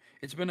 but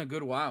it's been a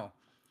good while.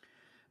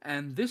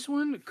 And this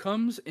one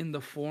comes in the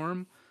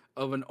form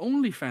of an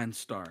OnlyFans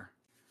star.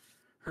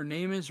 Her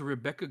name is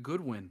Rebecca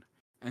Goodwin,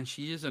 and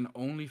she is an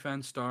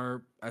OnlyFans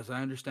star, as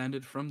I understand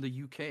it, from the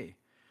UK.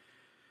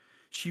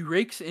 She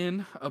rakes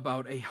in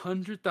about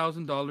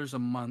 $100,000 a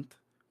month,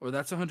 or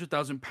that's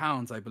 100,000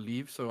 pounds, I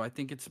believe. So I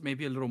think it's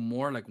maybe a little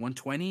more, like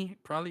 120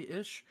 probably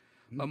ish,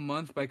 Mhm. a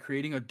month by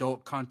creating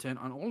adult content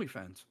on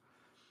OnlyFans.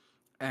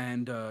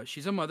 And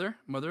she's a mother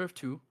of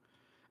two,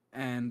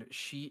 and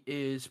she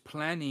is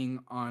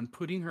planning on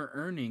putting her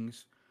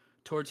earnings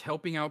towards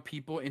helping out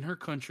people in her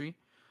country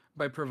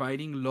by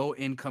providing low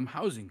income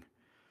housing.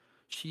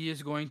 She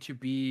is going to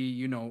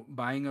be,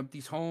 buying up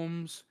these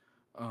homes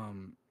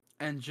um,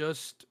 and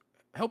just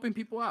helping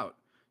people out.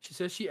 She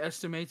says she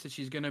estimates that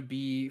she's going to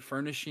be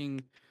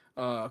furnishing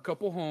a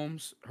couple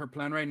homes. Her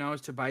plan right now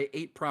is to buy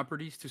 8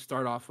 properties to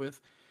start off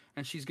with,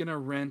 and she's going to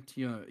rent,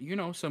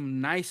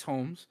 some nice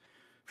homes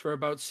for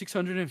about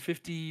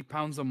 650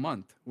 pounds a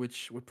month,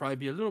 which would probably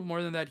be a little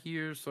more than that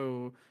here,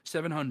 so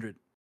 700.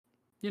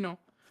 You know,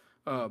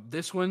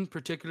 this one in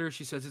particular,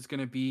 she says it's going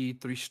to be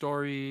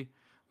 3-story,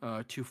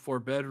 2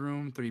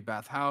 4-bedroom, 3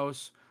 bath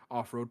house,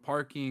 off road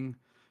parking.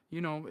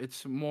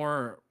 It's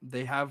more,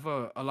 they have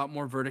a lot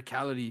more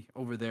verticality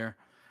over there.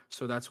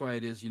 So that's why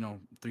it is,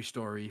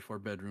 3-story, 4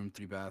 bedroom,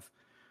 3 bath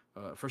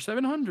for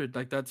 700.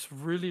 Like, that's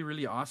really,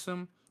 really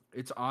awesome.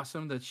 It's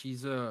awesome that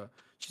she's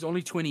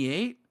only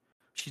 28.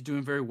 She's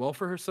doing very well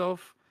for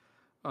herself.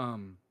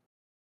 Um,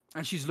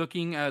 and she's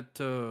looking at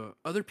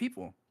other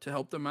people to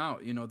help them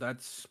out.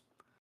 That's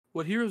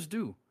what heroes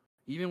do.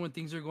 Even when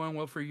things are going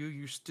well for you,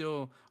 you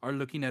still are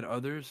looking at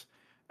others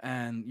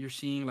and you're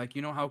seeing like,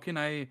 how can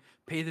I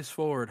pay this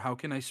forward? How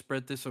can I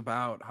spread this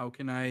about? How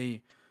can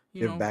I,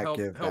 Give back, help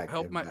give help back,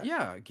 help give my back.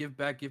 yeah, give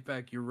back, give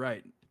back. You're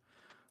right.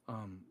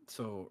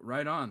 So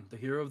right on. The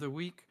hero of the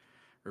week,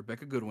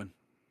 Rebecca Goodwin.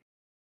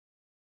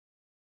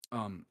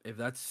 If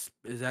that's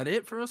is that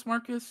it for us,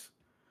 Marcus?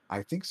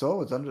 I think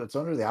so. It's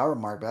under the hour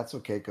mark, but that's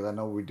okay because I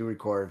know we do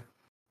record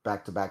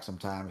back to back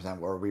sometimes,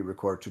 and or we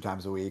record 2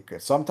 times a week,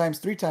 sometimes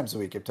 3 times a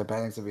week. It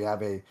depends if we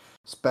have a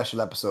special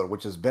episode,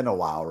 which has been a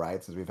while,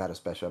 right, since we've had a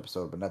special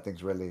episode. But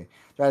nothing's really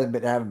there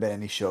haven't been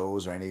any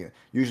shows or any.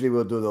 Usually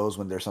we'll do those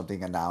when there's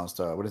something announced.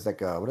 What is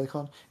like what are they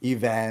called?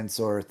 Events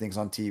or things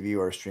on TV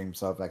or stream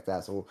stuff like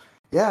that. So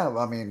yeah,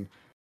 I mean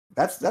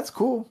that's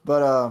cool.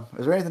 But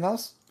is there anything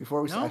else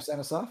before I No, sign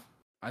us off?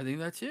 I think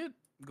that's it.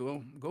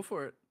 Go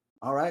for it.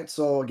 All right.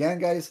 So again,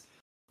 guys,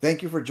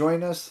 thank you for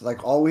joining us.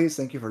 Like always,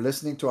 thank you for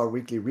listening to our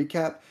weekly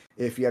recap.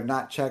 If you have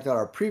not checked out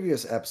our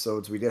previous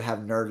episodes, we did have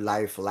Nerd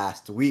Life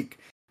last week.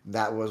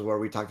 That was where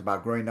we talked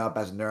about growing up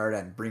as a nerd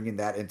and bringing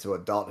that into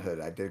adulthood.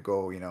 I did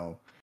go,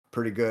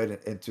 pretty good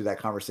into that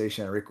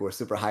conversation. Rico was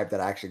super hyped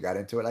that I actually got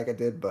into it like I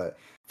did, but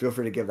feel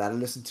free to give that a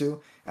listen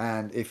to.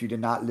 And if you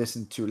did not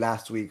listen to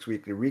last week's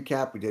weekly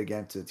recap, we did get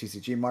into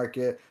TCG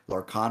Market,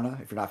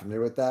 Lorcana, if you're not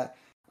familiar with that,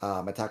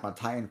 Attack on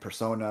Titan,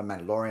 Persona,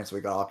 Mandalorian. So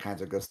we got all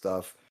kinds of good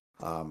stuff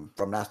from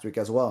last week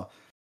as well.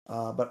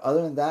 But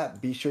other than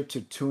that, be sure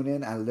to tune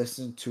in and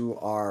listen to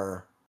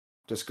our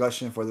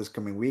discussion for this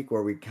coming week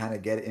where we kind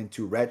of get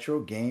into retro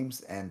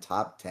games and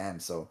top 10.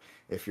 So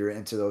if you're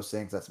into those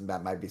things,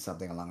 that might be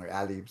something along your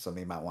alley,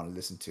 something you might want to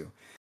listen to.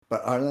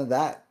 But other than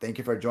that, thank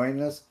you for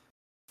joining us.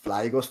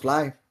 Fly Eagles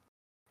Fly.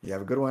 You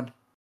have a good one.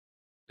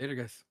 Later,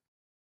 guys.